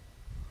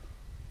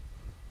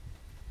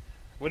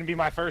 Wouldn't be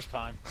my first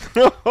time.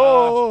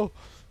 Oh!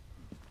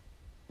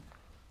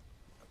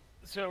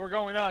 So we're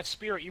going,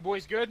 spirit, you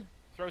boys good?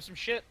 Throw some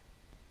shit?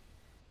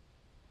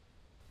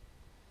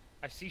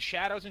 I see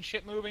shadows and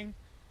shit moving.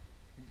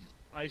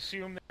 I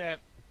assume that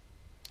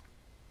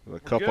The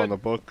cup on good. the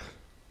book.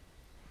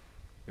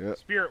 Yep.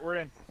 Spirit, we're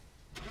in.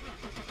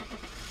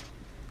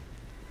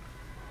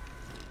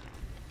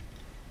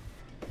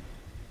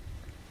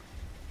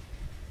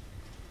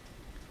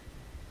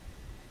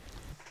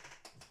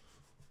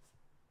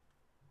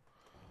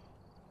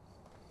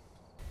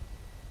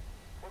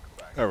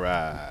 All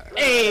right.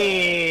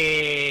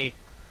 Hey!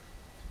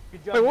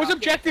 Good job. Wait, what was not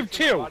objective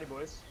getting pictures of my 2?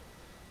 body, boys.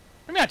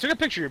 I mean, I took a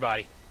picture of your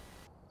body.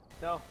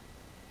 No.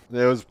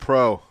 It was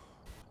pro.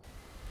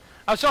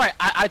 I'm sorry,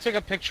 I took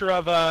a picture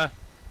of I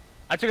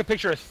took a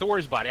picture of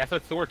Thor's body. I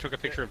thought Thor took a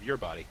picture of your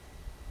body.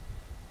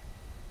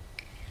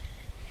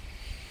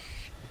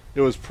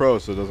 It was pro,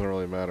 so it doesn't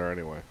really matter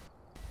anyway.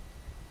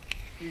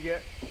 You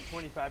get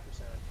 25%.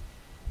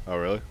 Oh,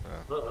 really?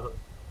 Yeah.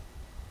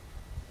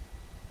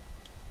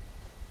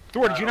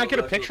 Thor, did you not get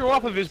a picture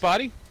off of his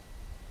body?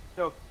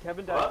 No,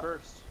 Kevin died What?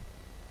 first.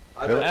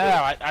 No,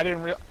 I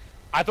didn't real.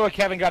 I thought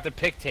Kevin got the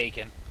pic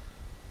taken.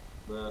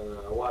 No,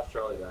 I watched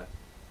Charlie die.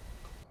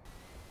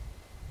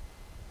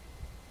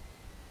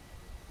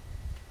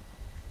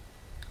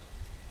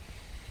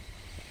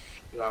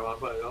 Yeah, I want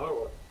to play another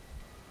one.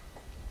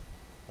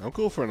 I'm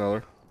cool for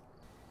another.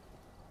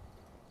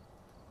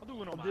 I'll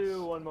do I'll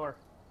do one more.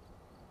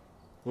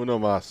 Uno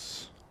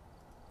mas.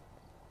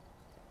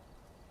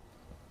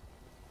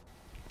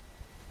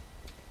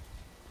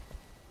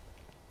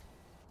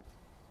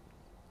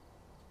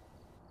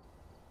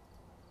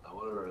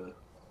 Whatever.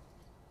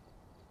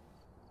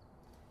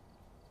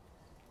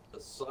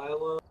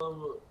 Asylum,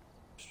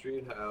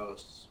 Street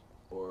House,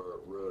 or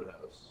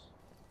Roadhouse.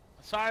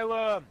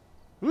 Asylum.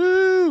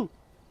 Woo!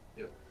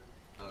 Yep.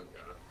 Oh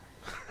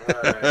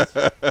god.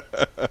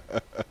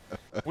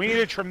 Alright. We need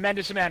a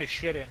tremendous amount of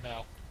shit in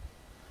now.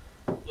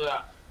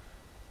 Yeah.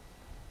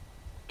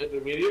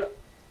 Intermediate?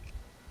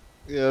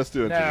 Yeah, let's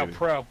do it. No,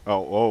 pro.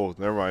 Oh,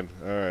 never mind.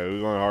 All right,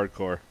 we're going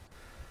hardcore.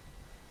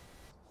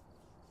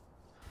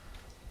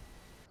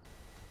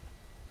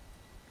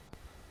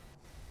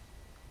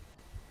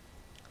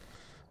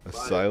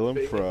 Asylum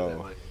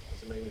Pro.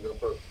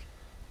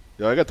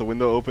 Yeah, I got the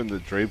window open. The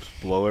drapes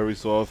blow every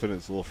so often.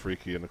 It's a little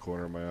freaky in the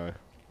corner of my eye.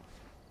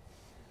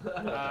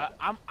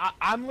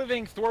 I'm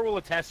living. Thor will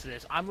attest to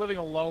this. I'm living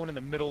alone in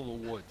the middle of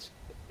the woods.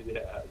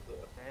 Yeah.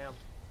 Damn.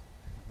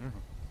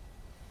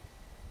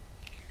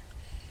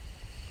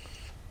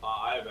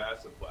 I have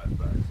acid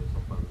flashbacks, so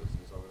sometimes I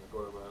see something in the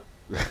corner of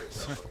my eye.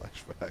 Some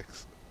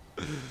flashbacks.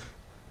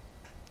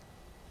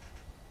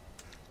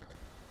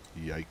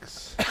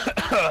 Yikes.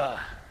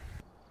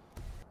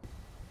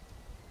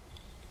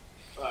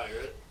 Alright, you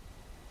ready?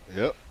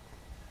 Yep.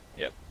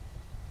 Yep.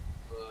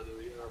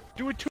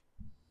 Do Do it too.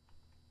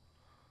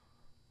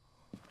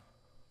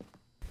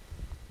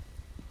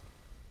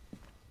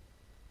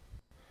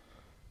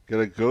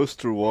 Get a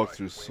ghost through walk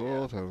through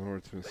salt. Have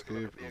order to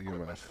escape.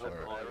 EMF. All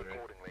right.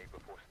 accordingly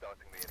before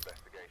starting the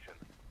investigation.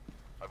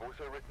 I've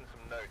also written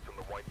some notes on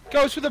the whiteboard.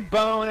 Goes for the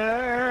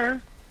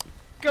boner.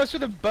 Goes for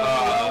the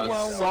boner.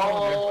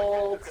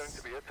 Salt. It's going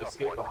to be a tough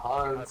Escape one. the I've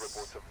Hans.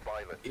 reports of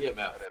violence,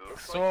 EMF. and it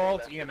looks like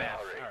Salt, they left in a EMF.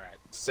 hurry. All right.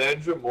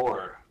 Sandra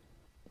Moore.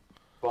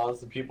 Spawns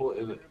the people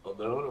in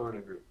alone or in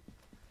a group?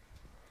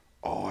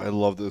 Oh, I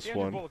love this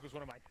Sandra one. Bullock was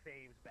one of my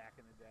faves back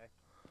in the day.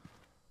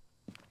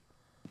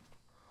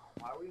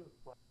 Why are we even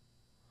playing?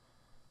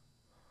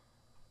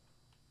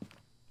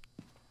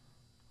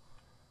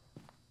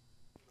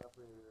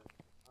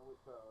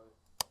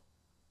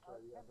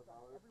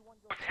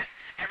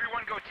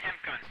 Everyone go temp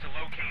guns to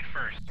locate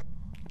first.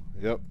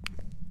 Yep.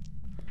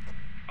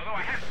 Although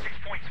I have 6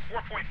 points,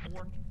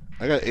 4.4.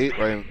 I got 8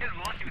 right. He's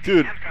lucky with Dude,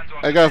 the temp guns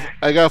off I the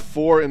got bat.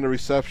 4 in the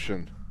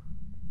reception.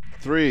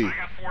 3. I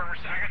got 4. I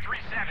got 3,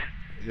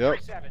 7. Yep.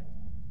 37.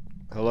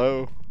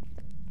 Hello.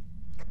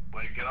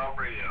 Wait, get off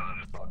radio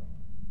and just talk.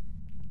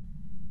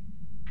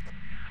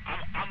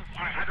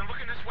 I've been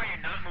looking this way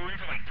and not moving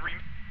for like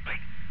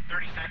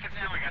 30 seconds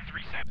now. I got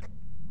 3, 7.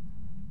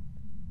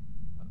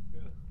 That's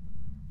good.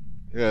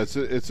 Yeah,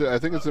 it's I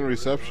think it's in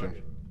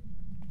reception.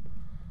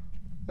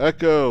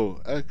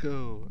 Echo.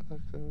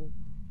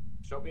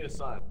 Show me a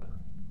sign.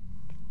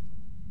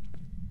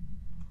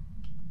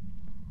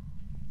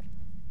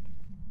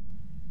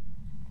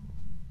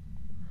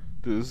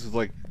 Dude, this is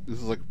like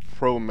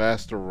pro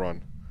master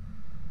run.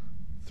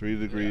 3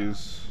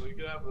 degrees. Yeah. We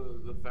could have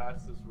the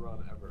fastest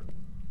run ever.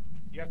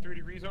 You have 3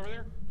 degrees over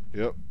there?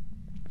 Yep.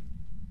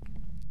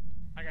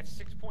 I got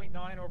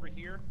 6.9 over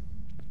here.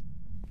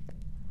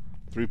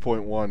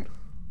 3.1.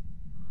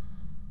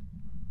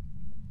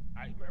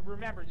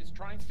 Remember, just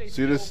try and stay See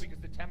still this? because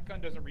the temp gun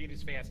doesn't read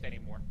as fast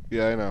anymore.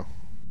 Yeah, I know.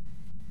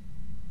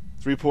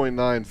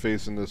 3.9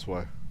 facing this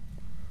way.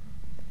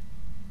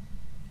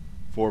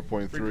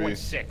 4.3.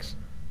 3.6.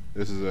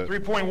 This is it.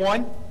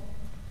 3.1?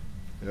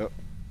 Yep.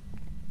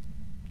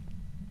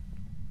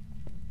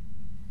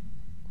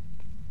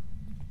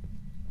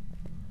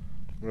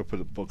 I'm gonna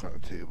put a book on the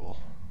table.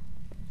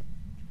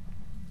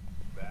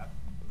 The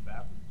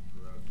bathroom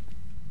is gross.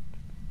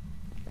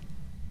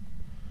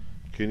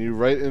 Can you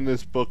write in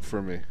this book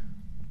for me?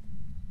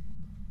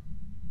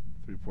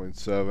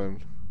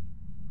 3.7.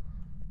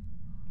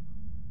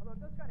 Although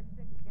it does kind of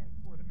stink we can't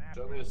explore the map.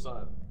 Show me the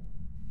sun.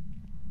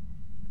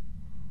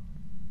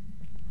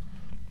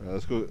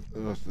 Let's go.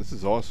 This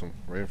is awesome.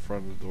 Right in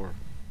front of the door.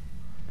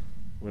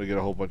 I'm gonna get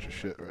a whole bunch of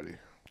shit ready.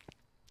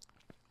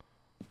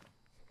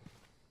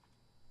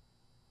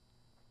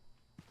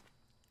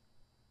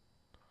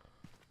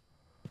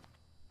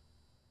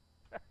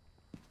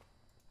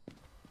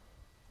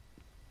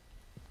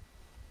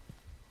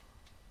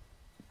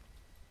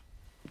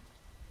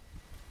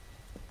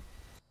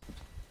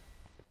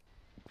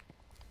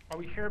 Are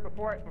we sure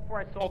before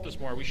I Salt this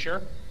more, are we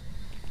sure?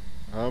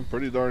 I'm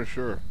pretty darn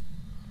sure.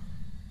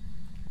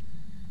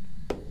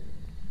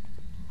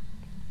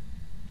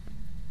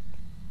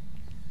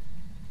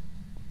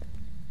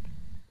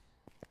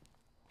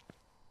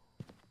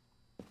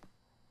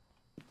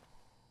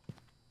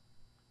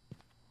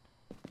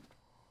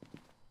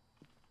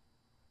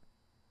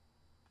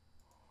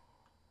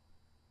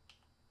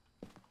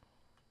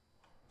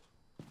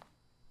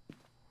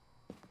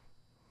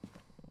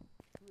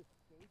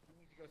 We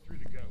need to go through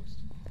the ghost.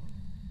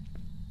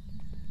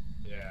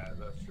 Yeah,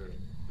 that's true.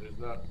 There's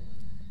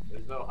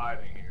no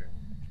hiding here.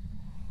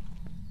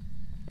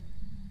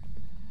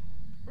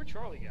 Where'd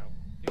Charlie go?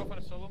 You off on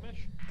a solo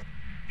mission?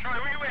 Charlie,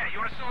 where you at? You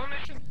on a solo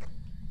mission?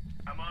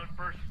 I'm on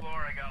first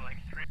floor. I got like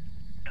 3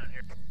 down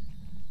here.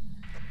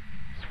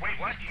 So wait,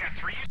 what? You got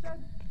 3 you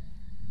said?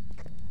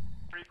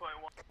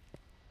 3.1.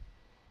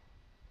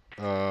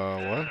 What?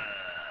 Where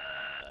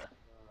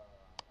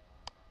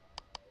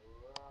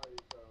are you,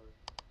 Charlie?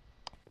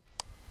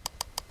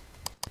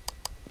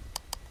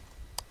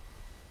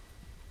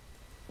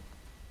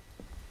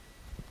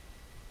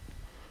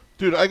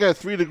 Dude, I got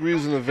 3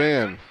 degrees in the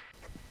van.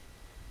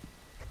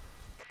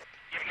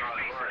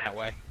 That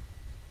way.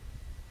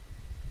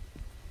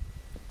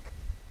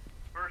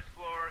 First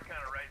floor,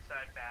 kind of right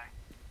side back.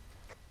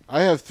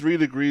 I have 3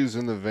 degrees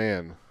in the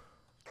van.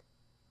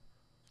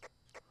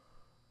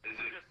 Is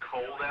it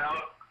cold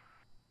out?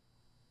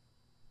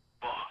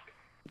 Fuck.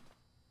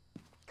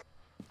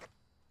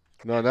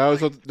 No, now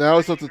it's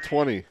up to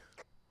 20. Room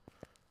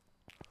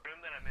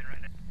that I'm in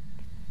right now.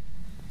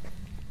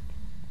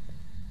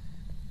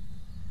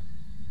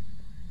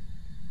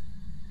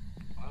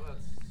 I'm at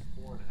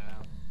 4.5.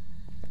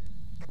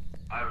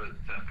 I have a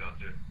test gun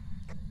too.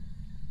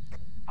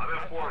 I'm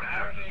at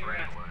 4.5 just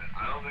randomly. I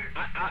don't think. I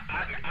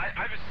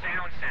have a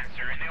sound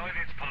sensor, and the only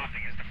thing that's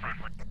popping is the front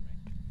room.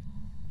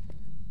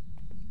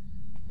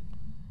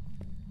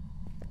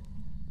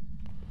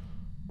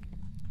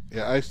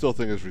 Yeah, I still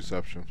think it's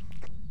reception.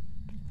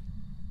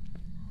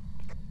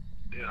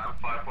 Yeah, I'm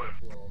 5.4 all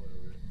the way over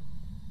here.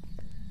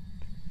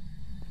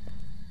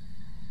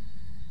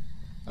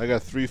 I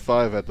got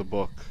 3.5 at the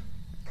book.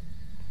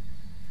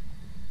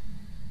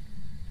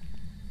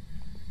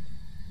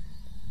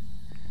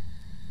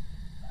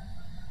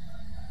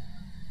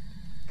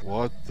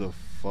 What the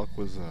fuck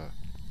was that?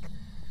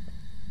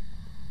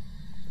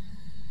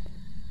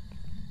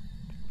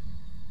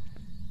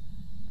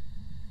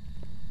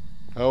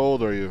 How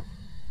old are you?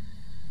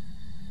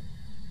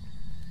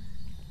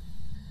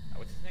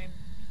 What's his name?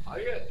 I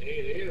got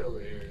 8.8 over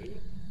here,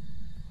 dude.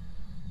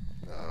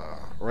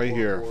 Right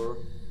here. 4.4,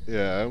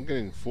 Yeah, I'm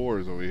getting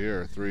 4s over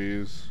here.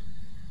 3s.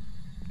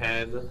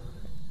 10,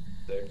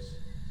 6.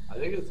 I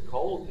think it's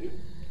cold, dude.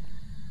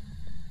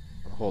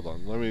 Hold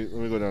on. Let me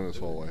go down this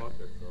hallway. Fuck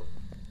herself.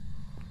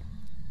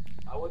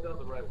 I went down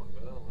the right one, go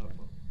down the left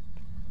one.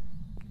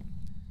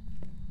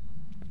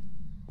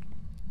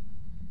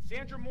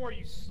 Sandra Moore,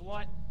 you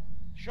slut.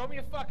 Show me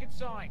a fucking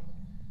sign.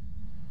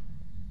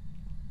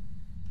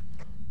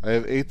 I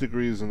have 8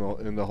 degrees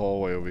in the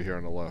hallway over here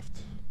on the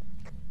left.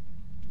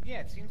 Yeah,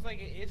 it seems like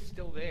it is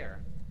still there.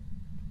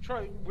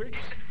 Charlie, where are you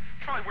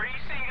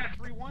saying you got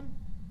 3-1?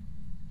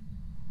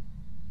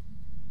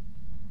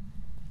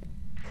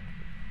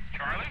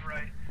 Charlie?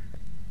 Right.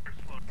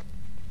 First floor.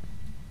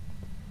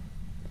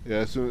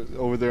 Yeah, so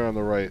over there on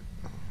the right.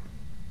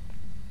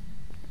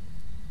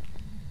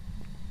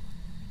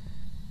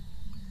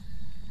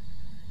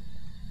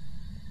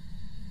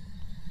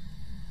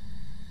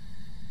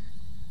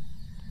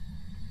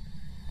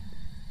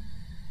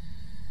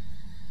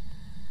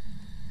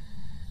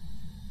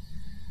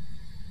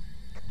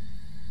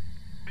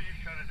 Did you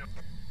shut it up?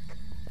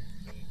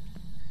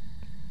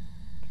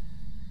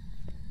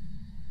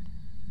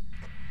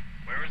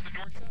 Where is the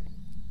door shut?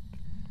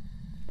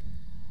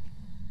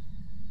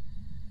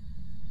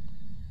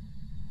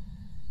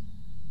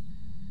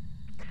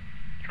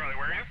 Charlie,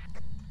 where are you?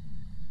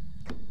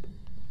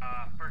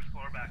 First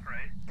floor back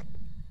right.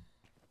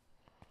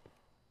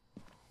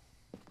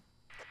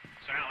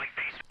 So not like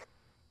basement.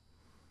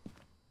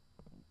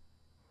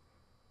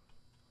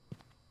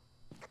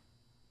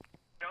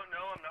 Don't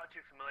know, I'm not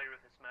too familiar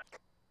with this map.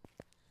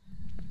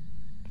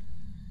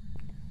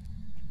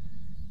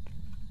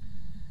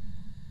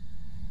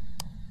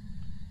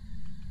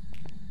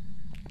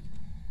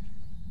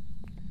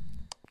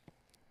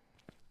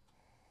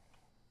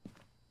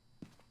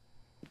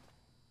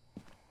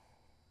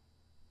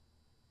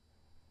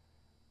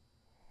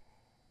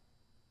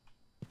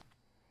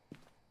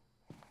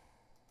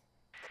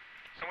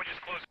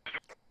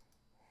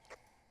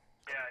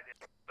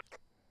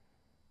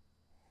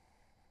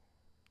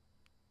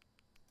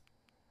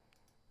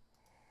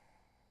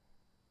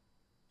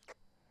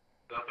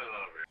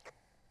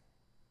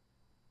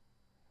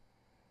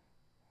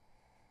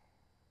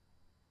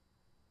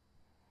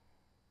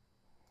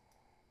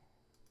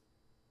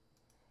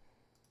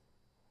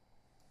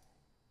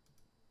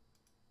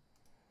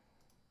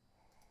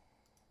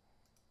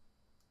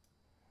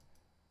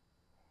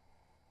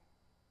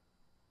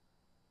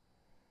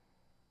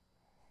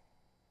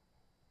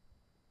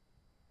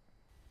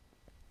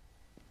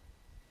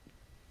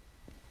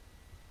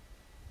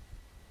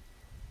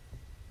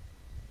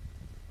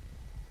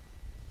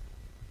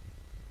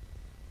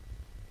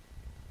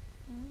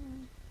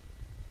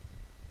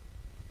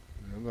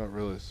 Not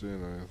really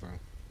seeing anything.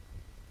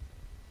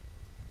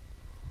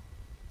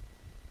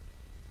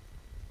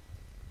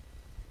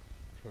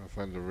 Trying to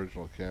find the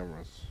original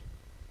cameras.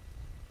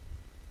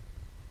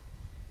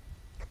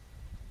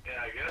 Yeah,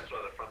 I guess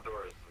why the front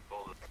door is the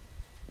coldest.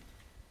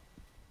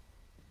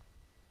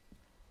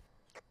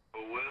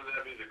 But wouldn't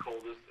that be the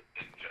coldest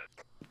in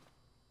jet?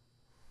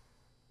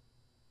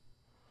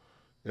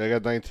 Yeah, I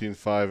got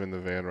 19.5 in the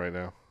van right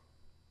now.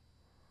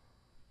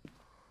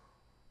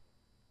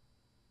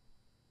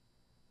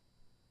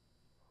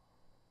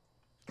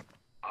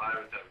 I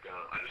haven't have a gun.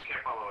 I just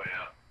can't find my way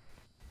out.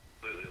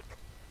 Completely.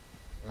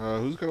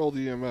 Who's got all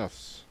the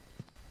EMFs?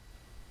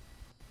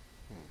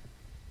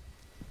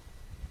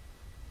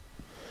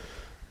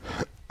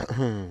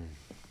 I'm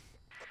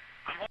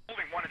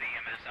holding one of the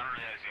EMS. I don't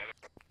know the other.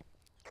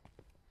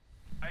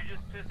 I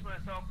just pissed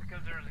myself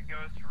because there's a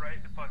ghost right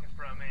in the fucking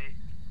front of me.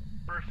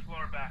 First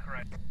floor, back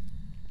right.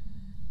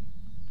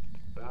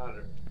 Found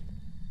her.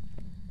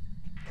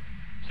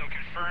 So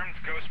confirmed,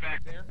 ghost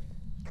back there.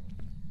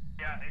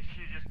 Yeah, and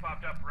she just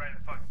popped up right in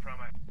the fucking front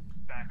of my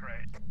back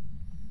right.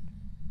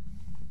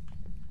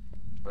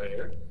 Right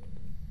here?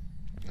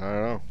 I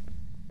don't know.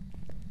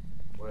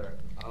 Where?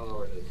 I don't know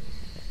where it is.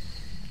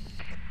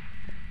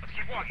 Let's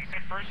keep walking. You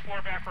said first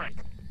floor, back right.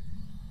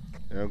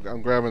 Yeah,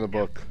 I'm grabbing the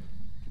book.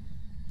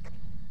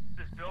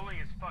 This building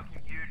is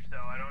fucking huge,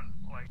 though. I don't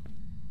like.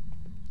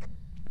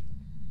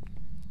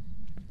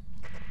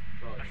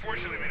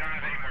 Unfortunately, we don't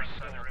have any more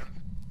southern rooms.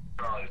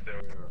 Charlie, stay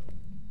where you are.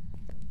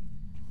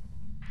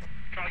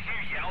 Charlie, can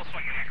you yell so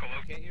I can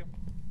echolocate you?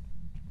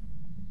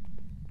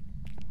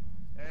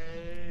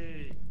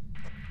 Hey.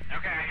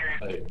 Okay, I hear you.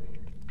 Hey.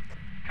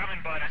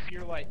 Coming, bud. I see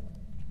your light.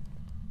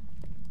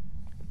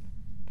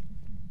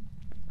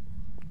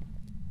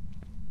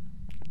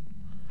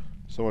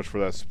 So much for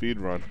that speed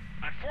run.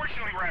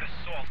 Unfortunately, we're out of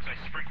salt because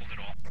I sprinkled it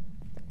all.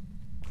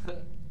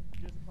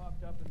 Just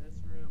popped up in this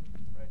room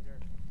right here.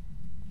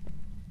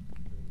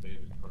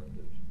 Invaded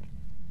Carthage.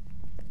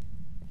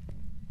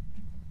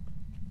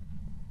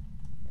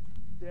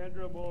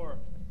 Sandra Moore.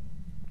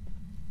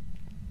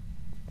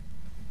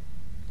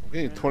 I'm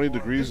getting 20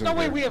 degrees in There's no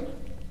way here. we have.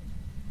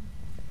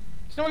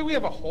 There's no way we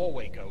have a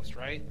hallway ghost,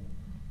 right?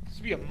 This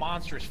would be a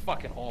monstrous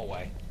fucking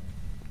hallway.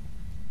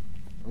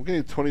 I'm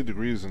getting 20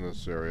 degrees in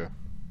this area.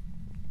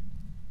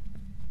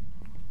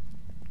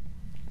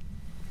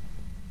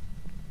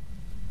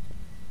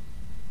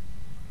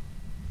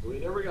 We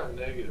never got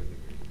negative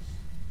degrees.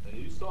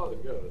 And you saw the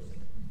ghost.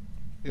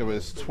 Yeah, but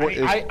it's I 20.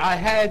 mean, I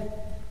had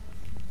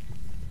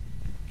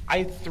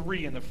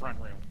 3 in the front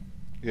room.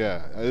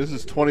 Yeah, this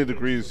is 20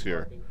 degrees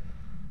here.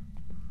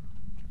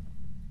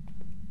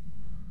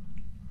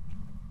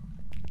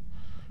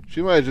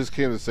 She might have just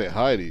came to say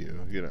hi to you,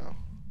 you know.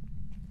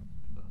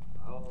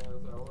 I don't know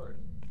if that works.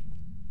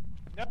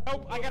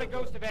 Nope, I got a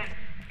ghost event.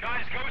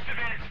 Guys, ghost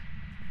event.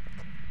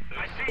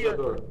 I see The her.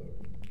 door.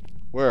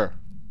 Where?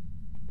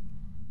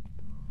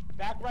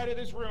 Back right of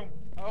this room.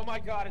 Oh my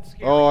god, it's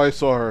scary. Oh, I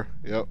saw her.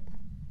 Yep.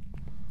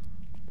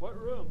 What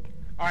room?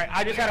 Alright,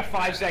 I just had a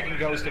 5-second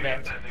ghost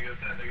event. Negative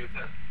 10, negative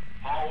 10.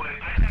 Hallway.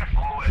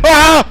 Hallway.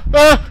 Ah!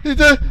 Ah! He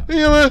did.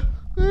 He went.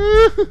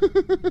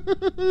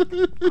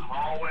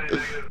 Hallway,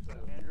 negative 10.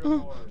 Sandra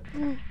Moore.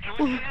 It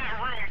was in that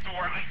room,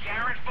 Thor. I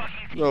guarantee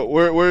fucking. No,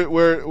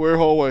 where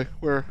hallway?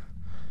 Where?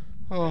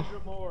 Oh,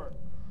 Sandra Moore.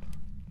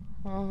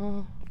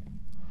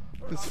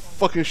 just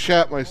fucking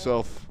shat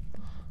myself.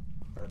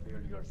 Reveal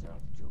yourself,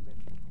 Jubin.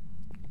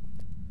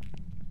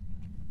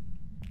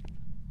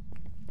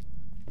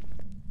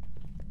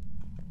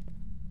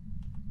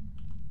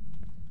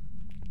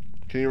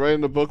 Can you write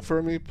in the book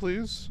for me,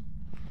 please?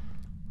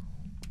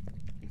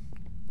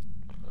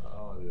 I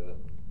don't want to do that.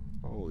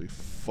 Holy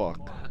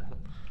fuck.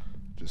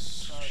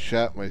 Just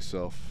shat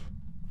myself.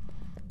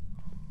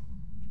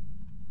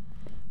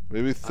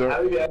 Maybe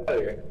How do you get out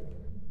of here?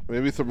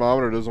 maybe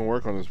thermometer doesn't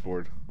work on this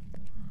board.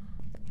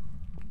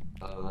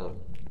 I don't know.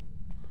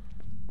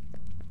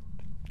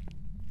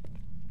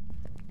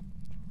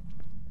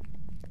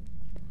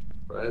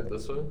 Right,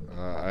 this way?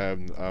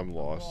 I'm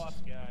lost.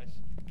 Lost,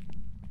 guys.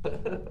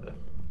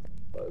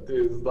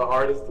 Dude, this is the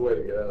hardest way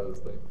to get out of this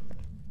thing.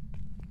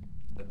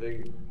 I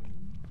think.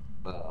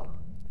 No.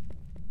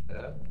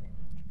 Yeah?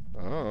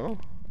 Oh.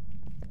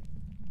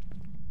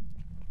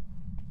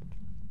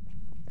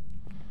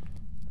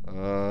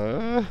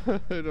 I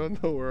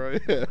don't know where I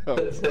am.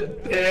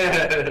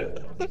 Yeah!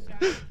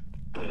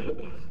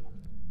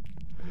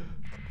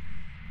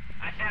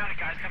 I found it,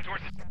 guys. Come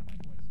towards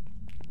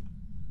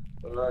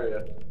the. Where are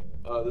you?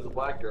 Oh, there's a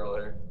black girl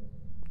here.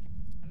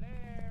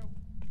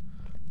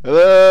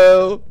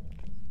 Hello?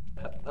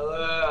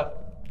 Hello!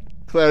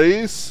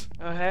 Clarice?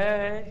 Oh,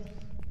 hey.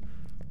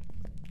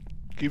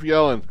 Keep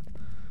yelling.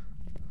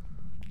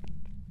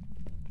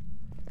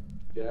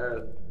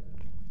 Gareth.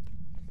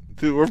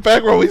 Dude, we're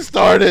back where we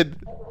started.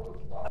 You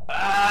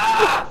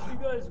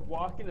guys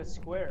walk in a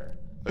square.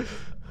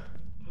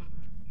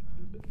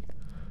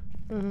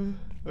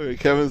 Okay,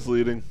 Kevin's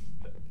leading.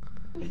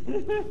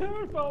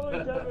 We're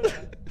following Kevin.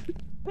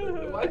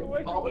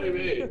 Why following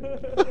me?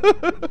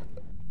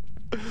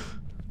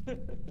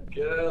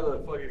 Get out of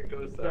the fucking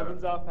ghost tower.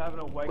 Kevin's off having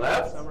a white girl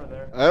Left? summer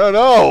there. I don't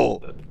know.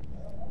 The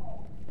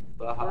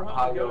We're high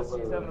hunting ghost ghosts,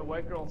 he's over having a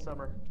white girl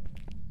summer.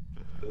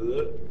 there.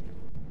 You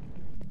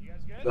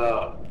guys good?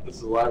 No, this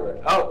is the library.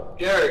 Oh,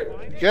 Gary!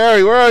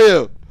 Gary, where are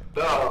you?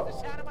 The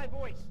No! sound of my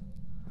voice.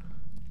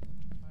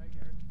 Hi,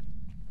 Garrett.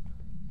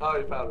 Oh,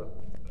 you found him.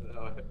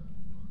 No.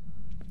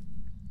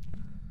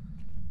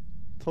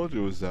 Told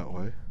you it was that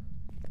way.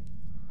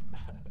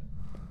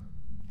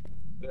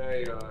 There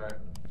you are.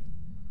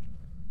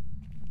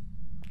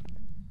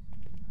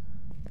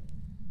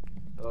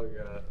 Oh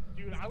god.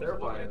 Dude, I was They're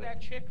looking fine. at that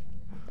chick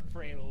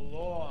for a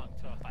long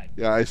time.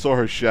 Yeah, I saw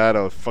her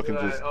shadow. It fucking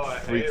Yeah, just I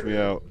freaked hate me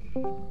her. out.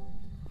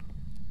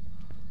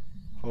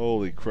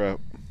 Holy crap.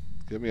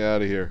 Get me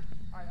out of here.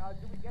 Alright,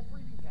 do we get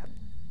breathing temps?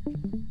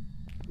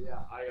 Yeah,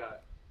 I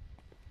got.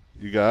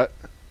 You got?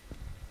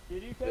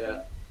 Did you, Kevin?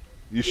 Yeah.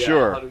 You Yeah,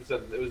 sure?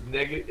 100%.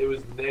 It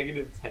was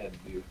negative 10,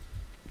 dude.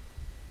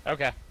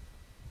 Okay.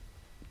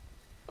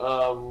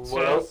 What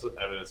So- else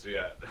evidence we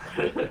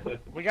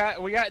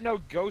got? We got no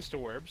ghost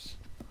orbs.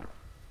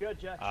 Good,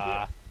 Jack.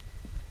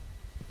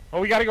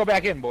 Well, we gotta go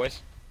back in,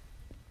 boys.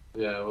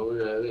 Yeah, what we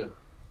gotta do?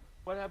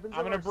 What happens I'm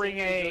if gonna our bring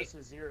sanity a- goes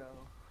to 0?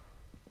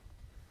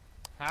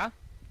 Huh?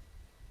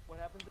 What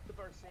happens if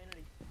our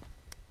sanity...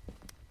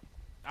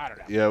 I don't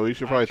know. Yeah, we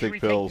should probably should take we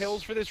pills. take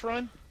pills for this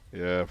run?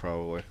 Yeah,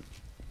 probably.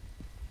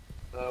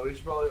 We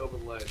should probably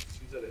open lights.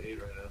 She's at an 8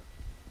 right now.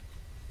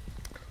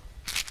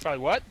 Probably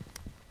what?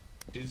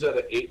 She's at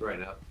an 8 right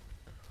now.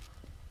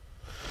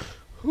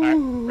 Alright,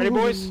 ready,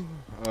 boys?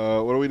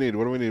 What do we need?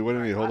 What do we need? What do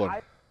we need? Hold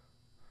on.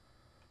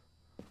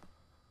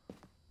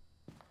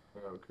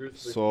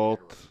 Crucifix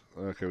Salt.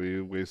 Okay,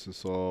 we wasted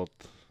salt.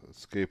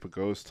 Escape a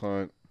ghost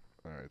hunt.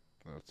 Alright,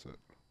 that's it.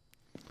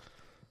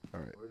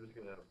 Alright. We're just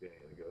gonna have a gang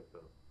and a ghost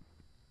hunt.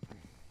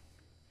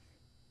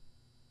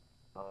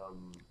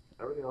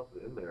 Everything else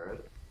is in there,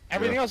 right?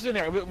 Everything else is in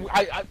there.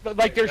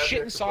 Like, there's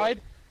shit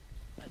inside.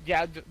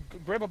 Yeah,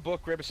 grab a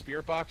book, grab a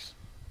spirit box.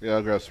 Yeah,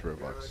 I'll grab spirit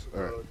box.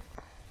 Alright.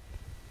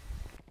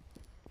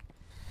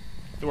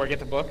 Do I get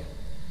the book?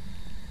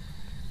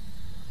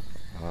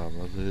 I'm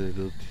a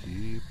little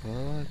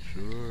teapot,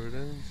 short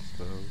and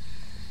stout.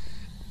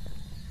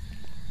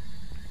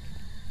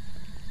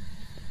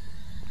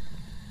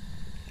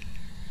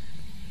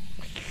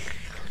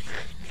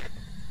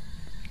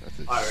 That's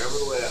it. Alright, remember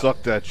the way out.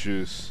 Suck that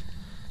juice.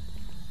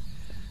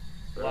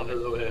 Remember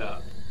the way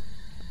out.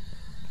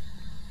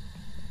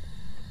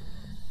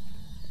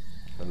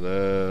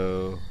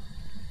 Hello.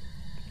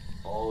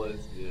 All is,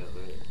 yeah,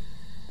 right.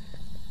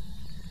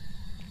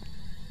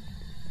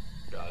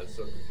 God, it's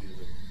so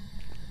confusing.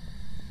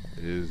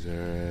 Is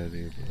there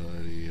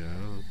anybody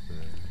out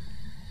there?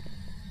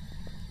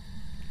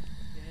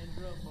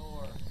 Sandra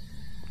Moore.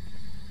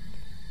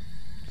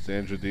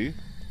 Sandra D?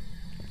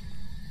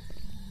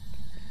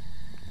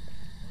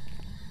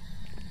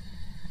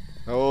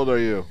 How old are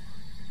you?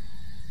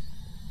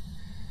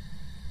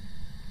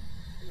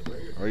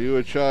 Are you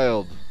a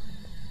child?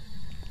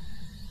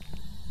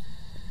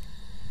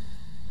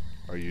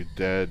 Are you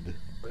dead?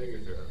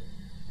 Fingers are out.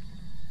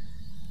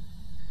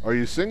 Are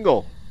you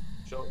single?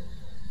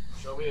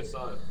 Show me a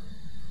sign.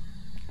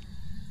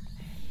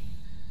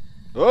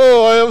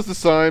 Oh, that was the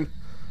sign.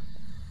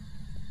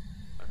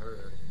 I heard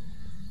her.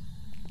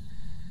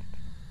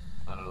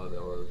 I don't know what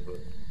that was, but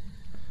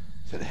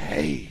Said,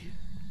 hey.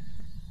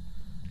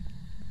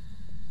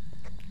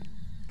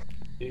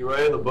 you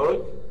write in the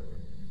book?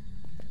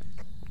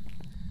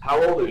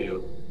 How old are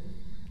you?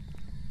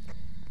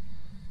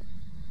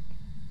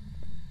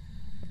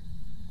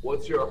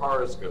 What's your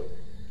horoscope?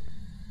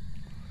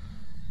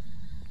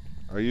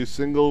 Are you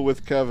single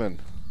with Kevin?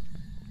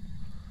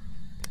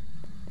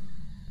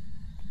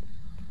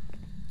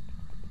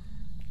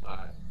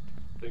 Alright.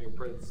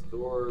 Fingerprints,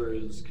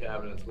 doors,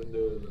 cabinets,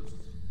 windows.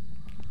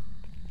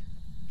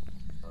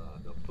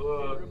 The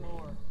book. Sandra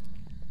Moore.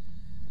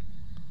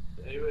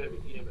 Does anybody have an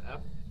EMF?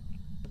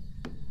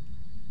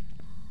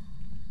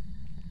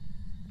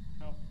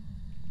 No.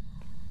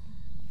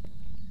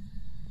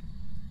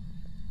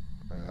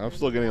 I'm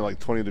still getting like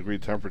 20-degree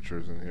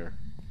temperatures in here.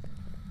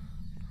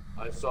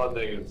 I saw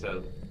negative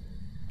 10.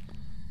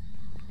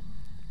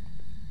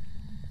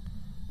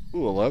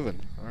 Ooh, 11.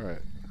 Alright,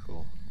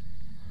 cool.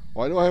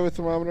 Why do I have a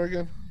thermometer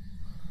again?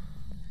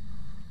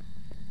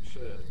 You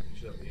should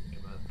have an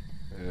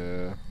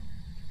EMF. Yeah.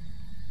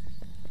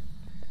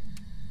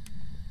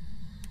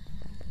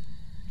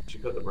 She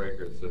cut the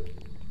breakers. So.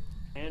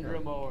 Sandra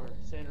Moore.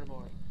 Sandra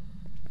Moore.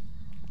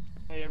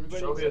 Hey, everybody.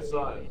 Show me a except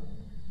sign. me.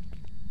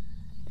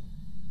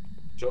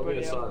 Show me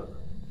a Yeah. sign.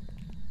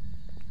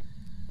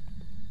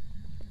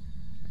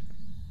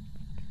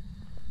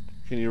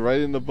 Can you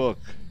write in the book?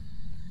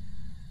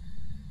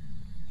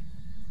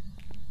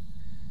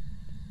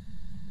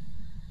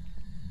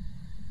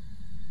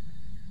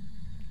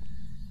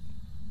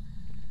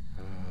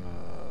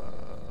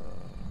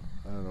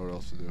 I don't know what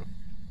else to do.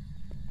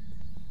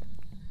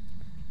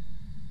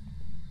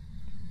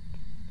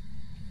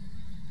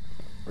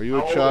 Are you How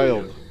a old are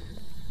child? you?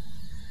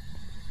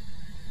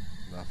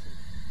 Nothing.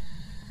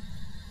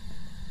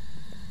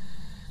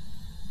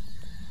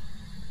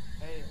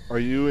 Are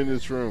you in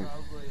this room?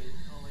 Probably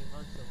only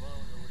hunts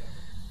alone or whatever.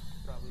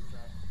 Probably try.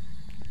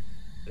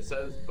 It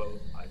says both.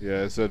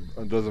 Yeah, it said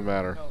it doesn't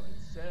matter. No, it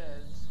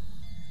says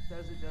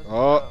it doesn't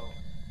Oh. know.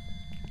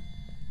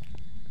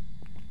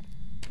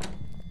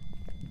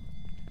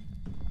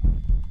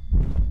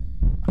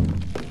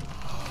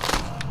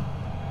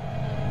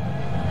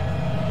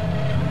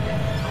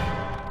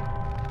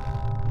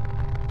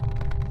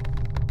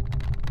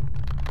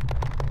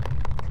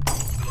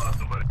 We lost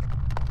somebody.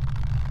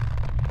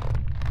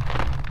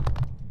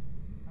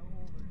 How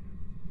old are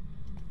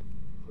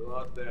you? We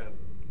lost Dan.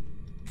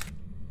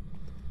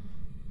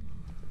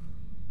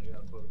 I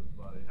gotta put this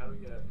body. How do we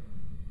get?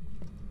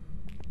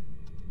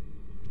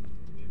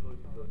 We need to look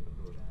for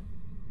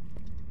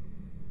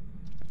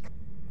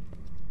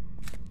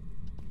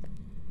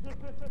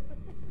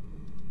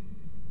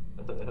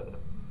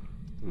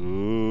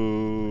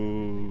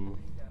Ooh.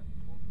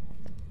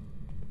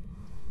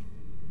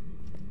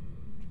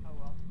 Oh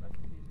well, that's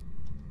easy.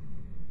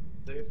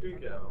 Take a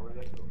peek at him right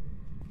next to him.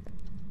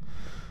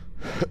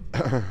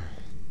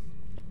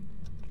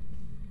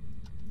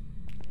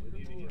 We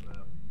need to get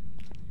map.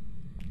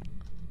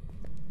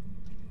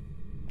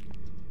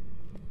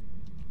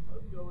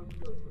 Let's go with the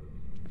ghost first.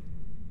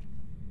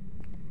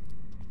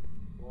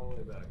 Long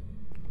way back.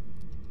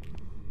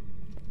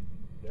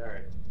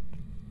 Gary.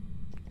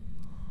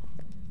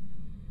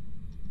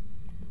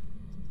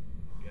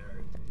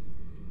 Gary.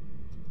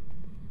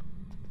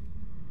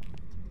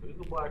 Who's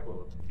the black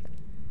woman?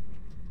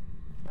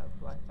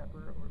 Black pepper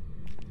or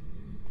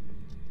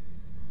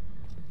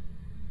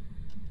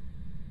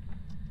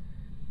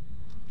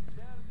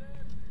Dad.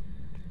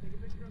 Take a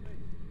picture of me.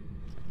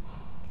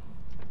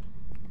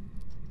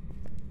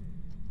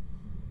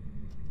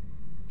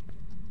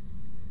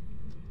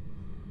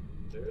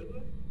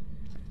 Seriously?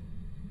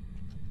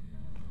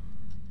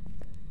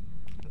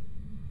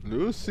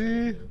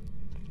 Lucy.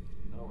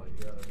 Oh my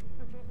god.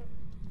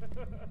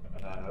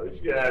 We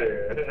should get out of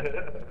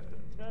here.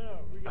 No,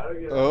 we How got do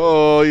we get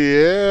Oh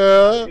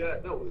yeah. Yeah,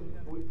 no,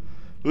 we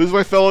Who's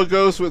my fellow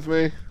ghost with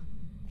me?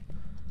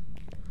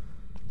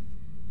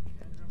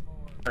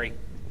 Sorry.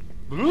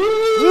 Woo!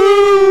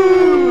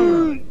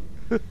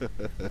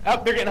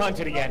 Oh, they're getting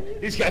hunted again.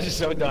 These guys are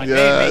so done.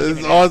 Yeah, this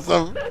is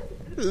awesome.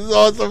 This is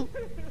awesome.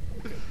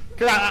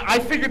 Because I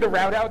figured the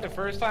route out the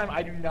first time.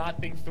 I do not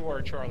think Thor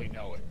or Charlie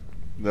know it.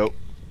 Nope.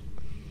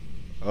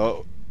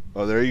 Oh,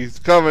 there he's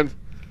coming.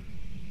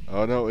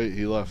 Oh no, wait,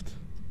 he left.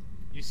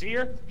 You see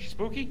her? She's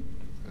spooky?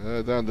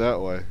 Down that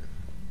way.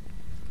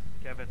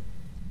 Kevin.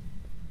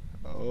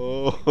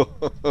 Oh,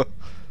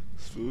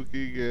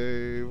 spooky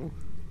game.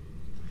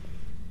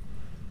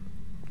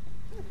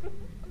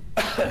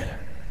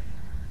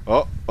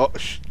 Oh,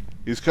 shh.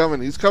 He's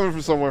coming. He's coming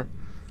from somewhere.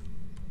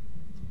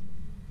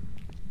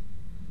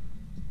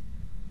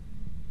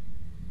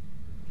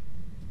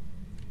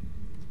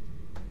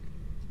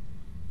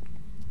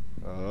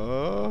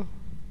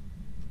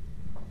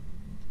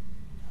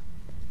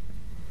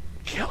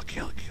 Kill.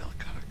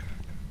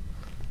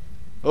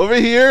 Over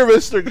here,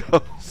 Mr.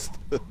 Ghost.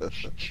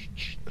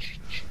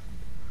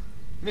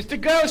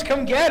 Mr. Ghost,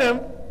 come get him!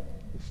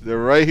 They're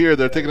right here.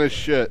 They're taking a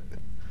shit. This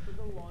is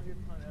the longest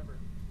hunt ever.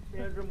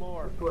 Sandra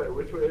Moore.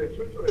 which way?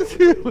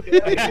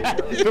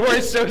 Thor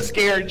is so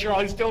scared.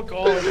 Charlie's still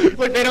calling.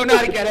 Look, they don't know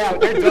how to get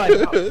out. They're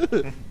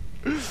done.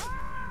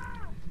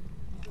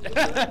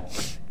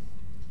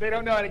 They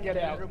don't know how to get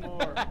out. Sandra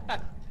Moore.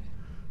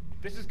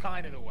 This is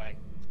kind of the way.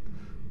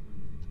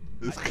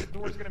 I This- think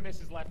Thor's gonna miss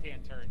his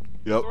left-hand turn.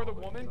 Yep. Thor the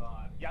woman?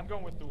 Yeah, I'm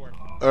going with Thor.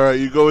 All right,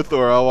 you go with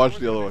Thor. I'll watch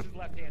Thor's the other gonna one. miss his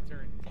left-hand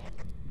turn.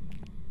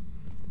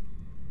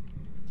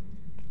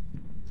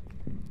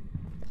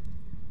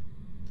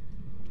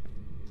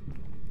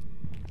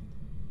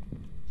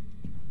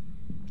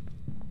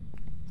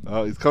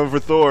 Oh, he's coming for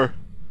Thor.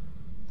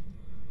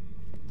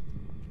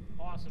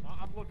 Awesome.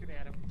 I'm looking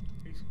at him.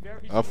 He's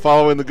very I'm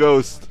following the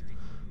ghost.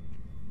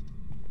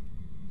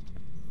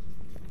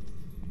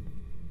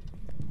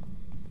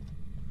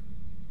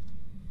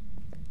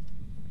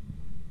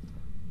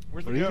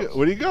 Where's the Where'd he ghost? go?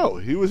 Where'd he go?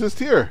 He was just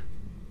here.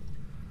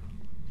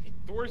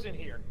 Thor's in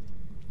here.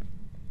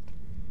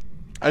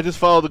 I just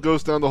followed the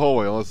ghost down the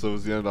hallway, unless it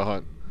was the end of the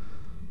hunt.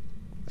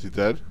 Is he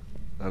dead?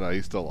 Oh no,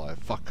 he's still alive.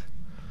 Fuck.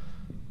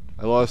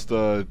 I lost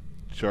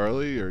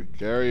Charlie or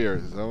Gary or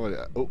somebody.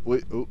 Oh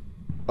wait.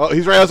 Oh,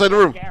 he's right outside the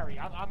room. Gary,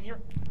 I'm here.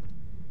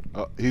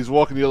 Oh, he's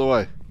walking the other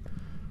way.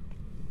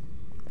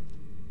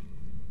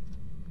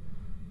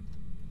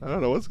 I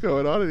don't know what's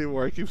going on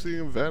anymore. I keep seeing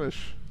him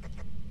vanish.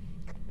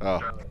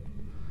 Oh.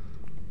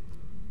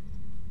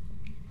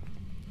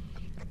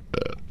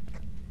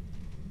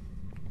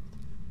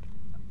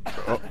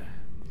 Oh,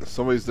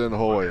 somebody's in the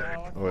hallway.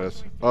 Oh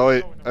yes. Oh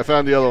wait, I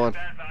found the other one.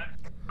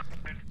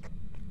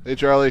 Hey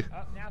Charlie.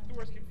 Now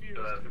Thor's confused.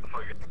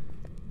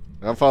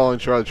 I'm following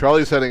Charlie.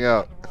 Charlie's heading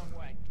out. The wrong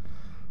way.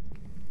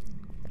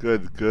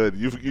 Good.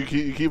 You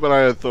keep an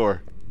eye on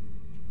Thor.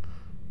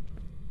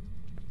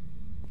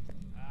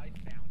 I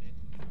found it.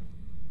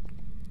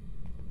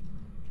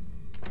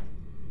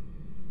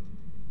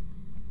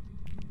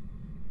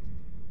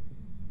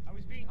 I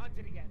was being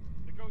hunted again.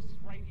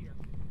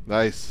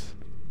 Nice.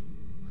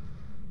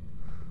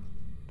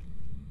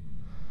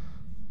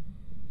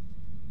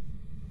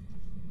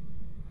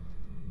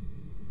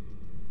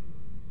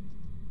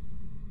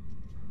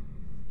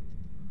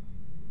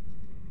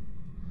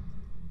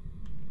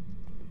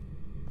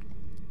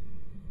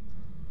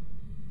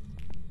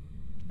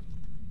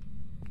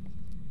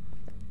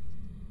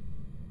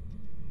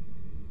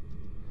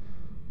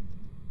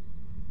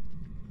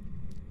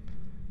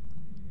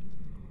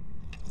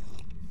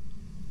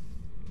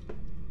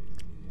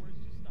 Doors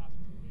just stopped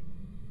moving.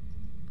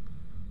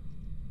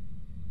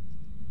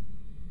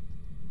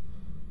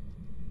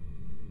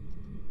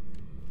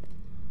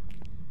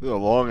 This is a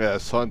long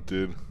ass hunt,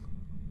 dude.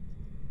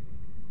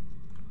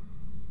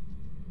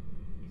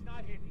 He's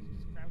not hit. He's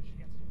just crouched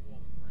against the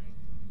wall and praying.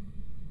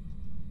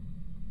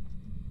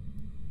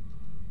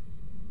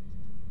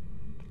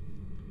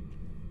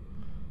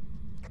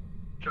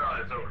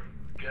 Charlie, it's over.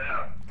 Get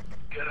out.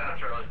 Get out,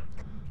 Charlie.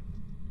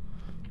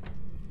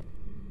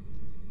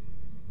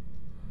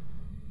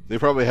 They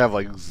probably have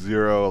like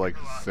zero like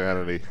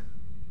sanity.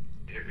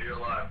 You're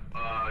alive.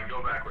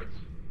 Go backwards.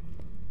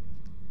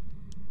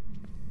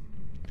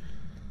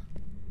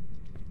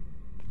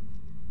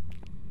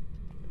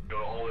 Go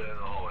all the way in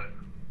the hallway.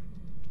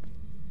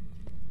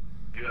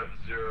 You have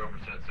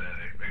 0%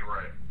 sanity. Make it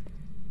right.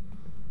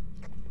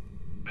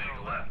 Make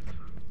it left.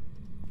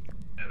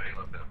 Yeah, make it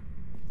left now.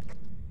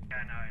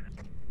 Yeah, no, I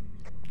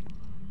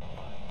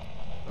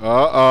know.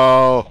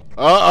 Uh-oh.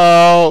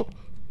 Uh-oh.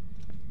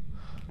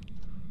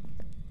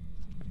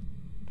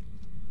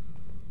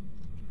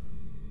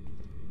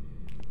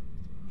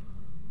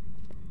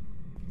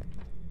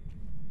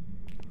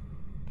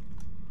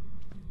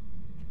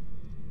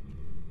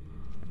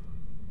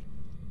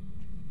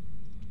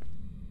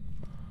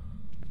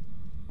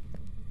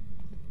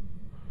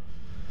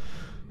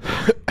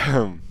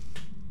 Come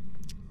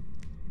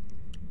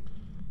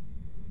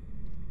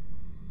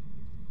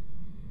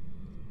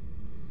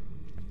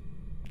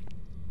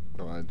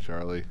on,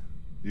 Charlie.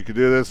 You can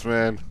do this,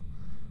 man.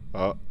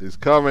 Oh, he's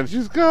coming.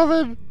 She's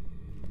coming.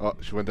 Oh,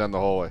 she went down the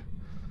hallway.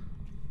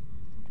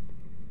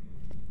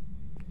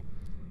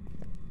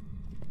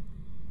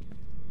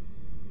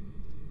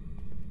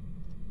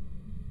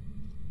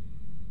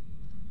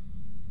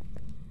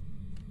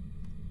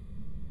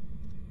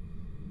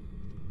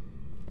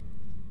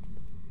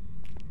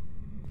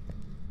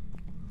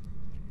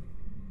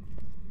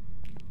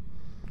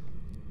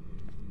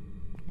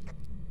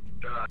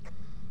 Charlie.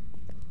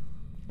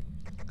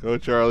 Go,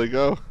 Charlie,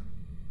 go.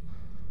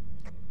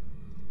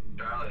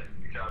 Charlie,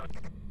 you coming?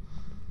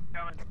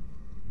 Coming.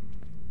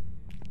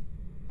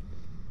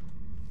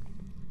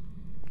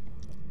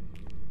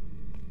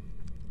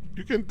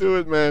 You can do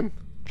it, man.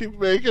 Keep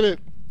making it.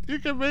 You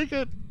can make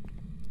it.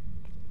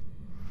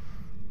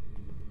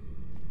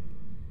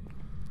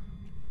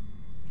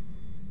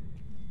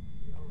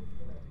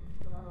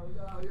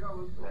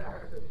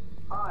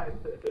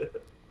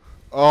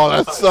 Oh,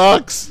 that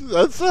sucks.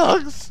 That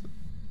sucks.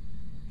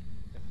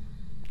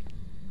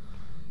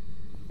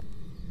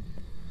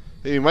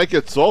 Hey, he might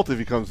get salt if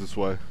he comes this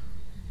way.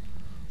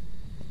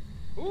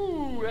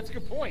 Ooh, that's a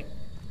good point.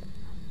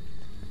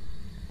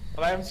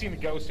 Well, I haven't seen the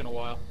ghost in a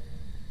while.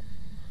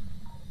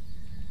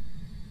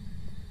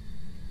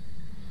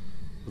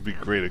 It would be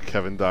great if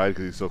Kevin died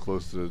because he's so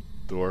close to the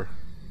door.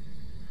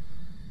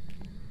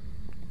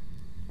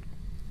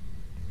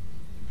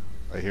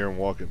 I hear him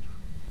walking.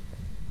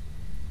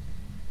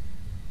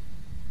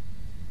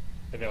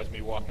 I think that was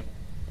me walking.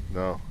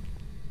 No.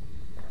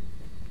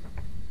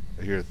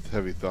 I hear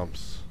heavy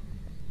thumps.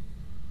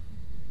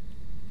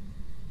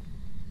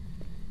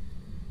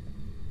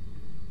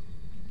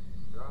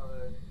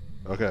 Charlie.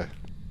 Okay.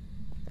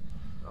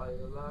 Are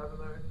you alive in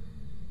there?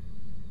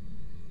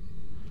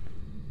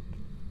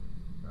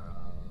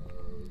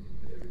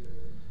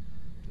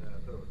 Yeah,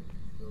 it's over.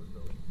 It's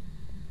over.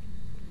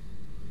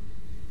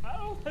 I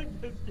don't like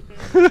this game.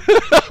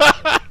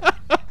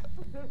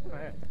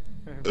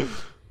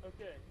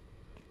 Okay,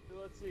 so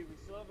let's see. We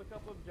still have a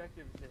couple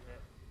objectives to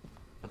hit.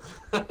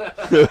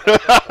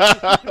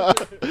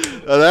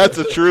 Now that's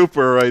a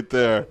trooper right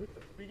there. Did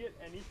we get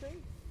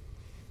anything?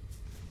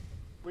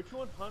 Which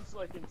one hunts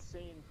like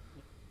insane?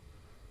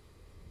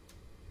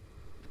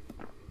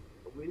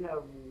 We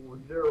have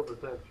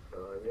 0%.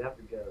 We have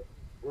to guess.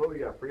 What we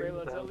got? Okay, Freezing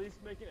let's at temps?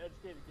 least make an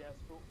educated guess.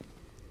 Cool.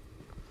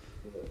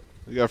 Yeah.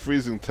 We got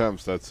freezing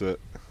temps, that's it.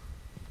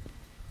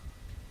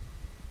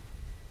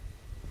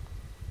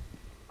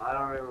 I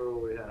don't remember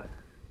what we had.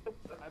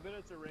 I bet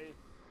it's a wraith.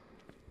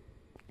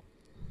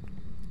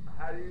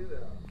 How do you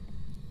know?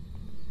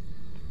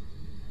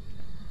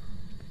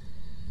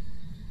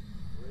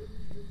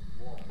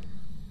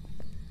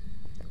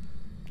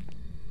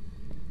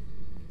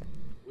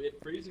 We had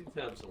freezing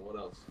temps and what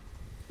else?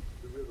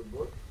 Do we have a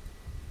book?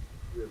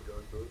 We have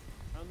ghost books.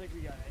 I don't think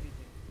we got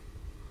anything.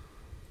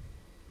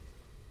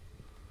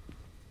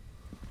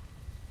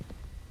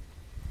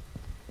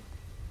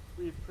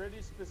 We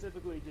pretty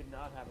specifically did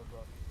not have a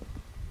book.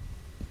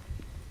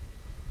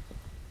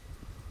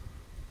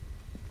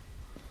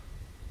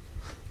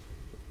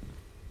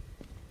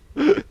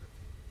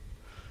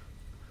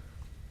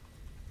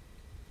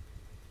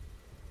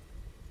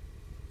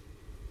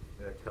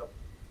 Yeah, cup.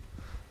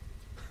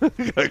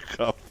 Got a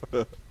cup.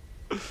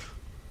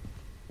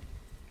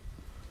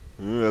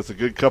 Ooh, that's a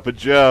good cup of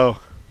Joe.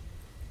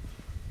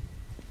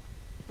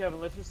 Kevin,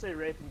 let's just say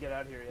Wraith and get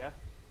out of here, yeah?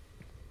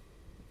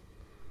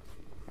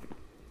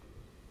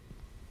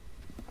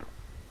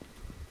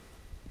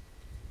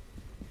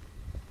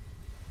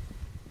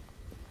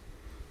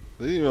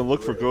 They didn't even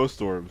look for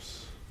ghost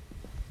orbs.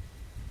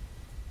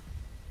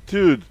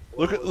 Dude,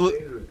 look at look.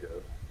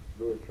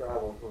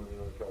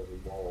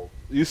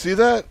 You see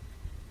that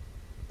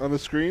on the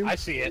screen? I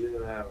see it.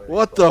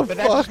 What the But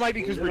that fuck? just might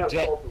be because we're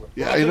dead.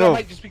 Yeah, Well, I That know.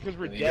 might just because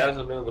we're And you guys dead.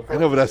 have been on the I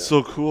front know, but that's yet.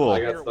 so cool. I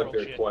You're got stuck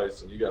there bullshit.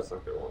 twice, and you got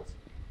stuck there once.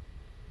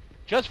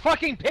 Just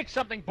fucking pick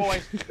something,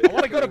 boys. I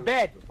want to go to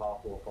bed. The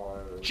possible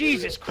fire and-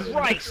 Jesus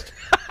Christ.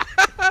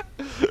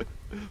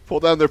 Pull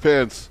down their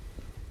pants.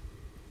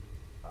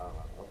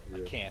 I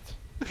can't.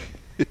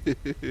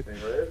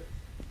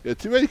 Yeah,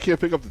 too bad you can't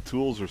pick up the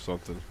tools or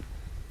something.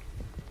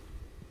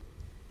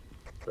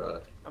 Try.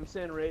 I'm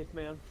saying Wraith,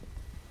 man.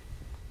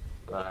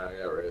 I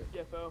got red.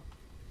 GFO.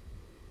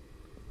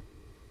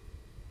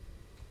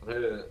 I'm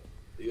hitting it.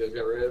 You guys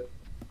got red?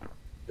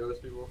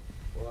 Ghost people?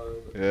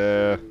 1,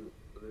 Yeah. 2,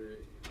 3.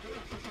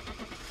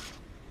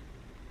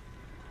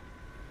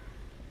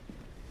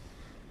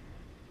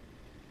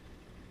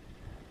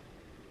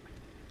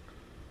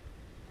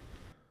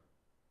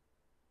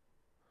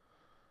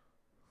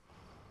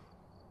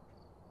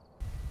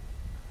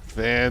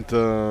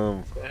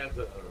 Phantom.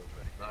 Phantom.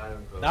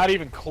 Not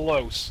even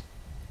close.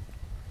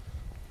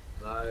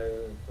 Not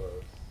even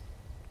close.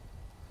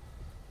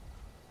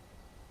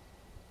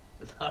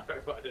 Not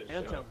everybody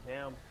Phantom,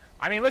 damn.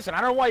 I mean, listen,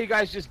 I don't know why you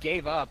guys just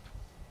gave up.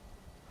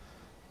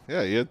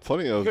 Yeah, you had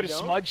plenty You of. could have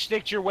smudge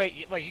sticked your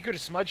way, like you could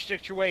have smudge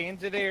sticked your way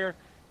into there,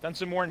 done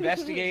some more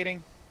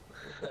investigating.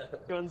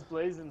 Guns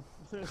blazing.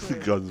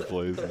 Guns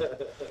blazing.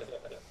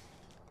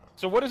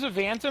 So what is a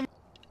Phantom?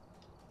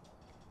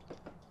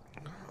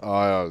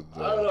 I don't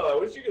know. I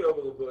wish you could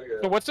open the book.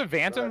 So what's a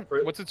Phantom?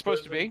 What's it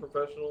supposed to be?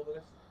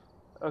 Professionalness.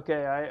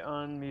 Okay, I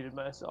unmuted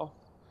myself.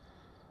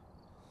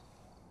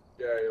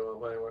 Gary, you want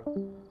to play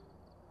one?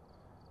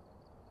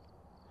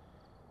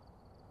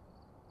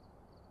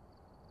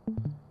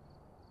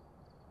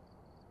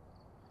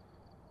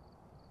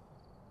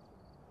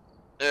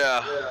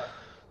 Yeah.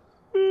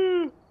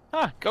 Yeah.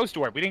 Huh? Ghost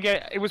orb. We didn't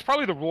get. It was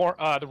probably the roar.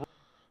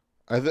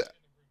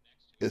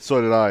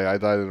 So did I. I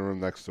died in the room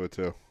next to it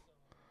too.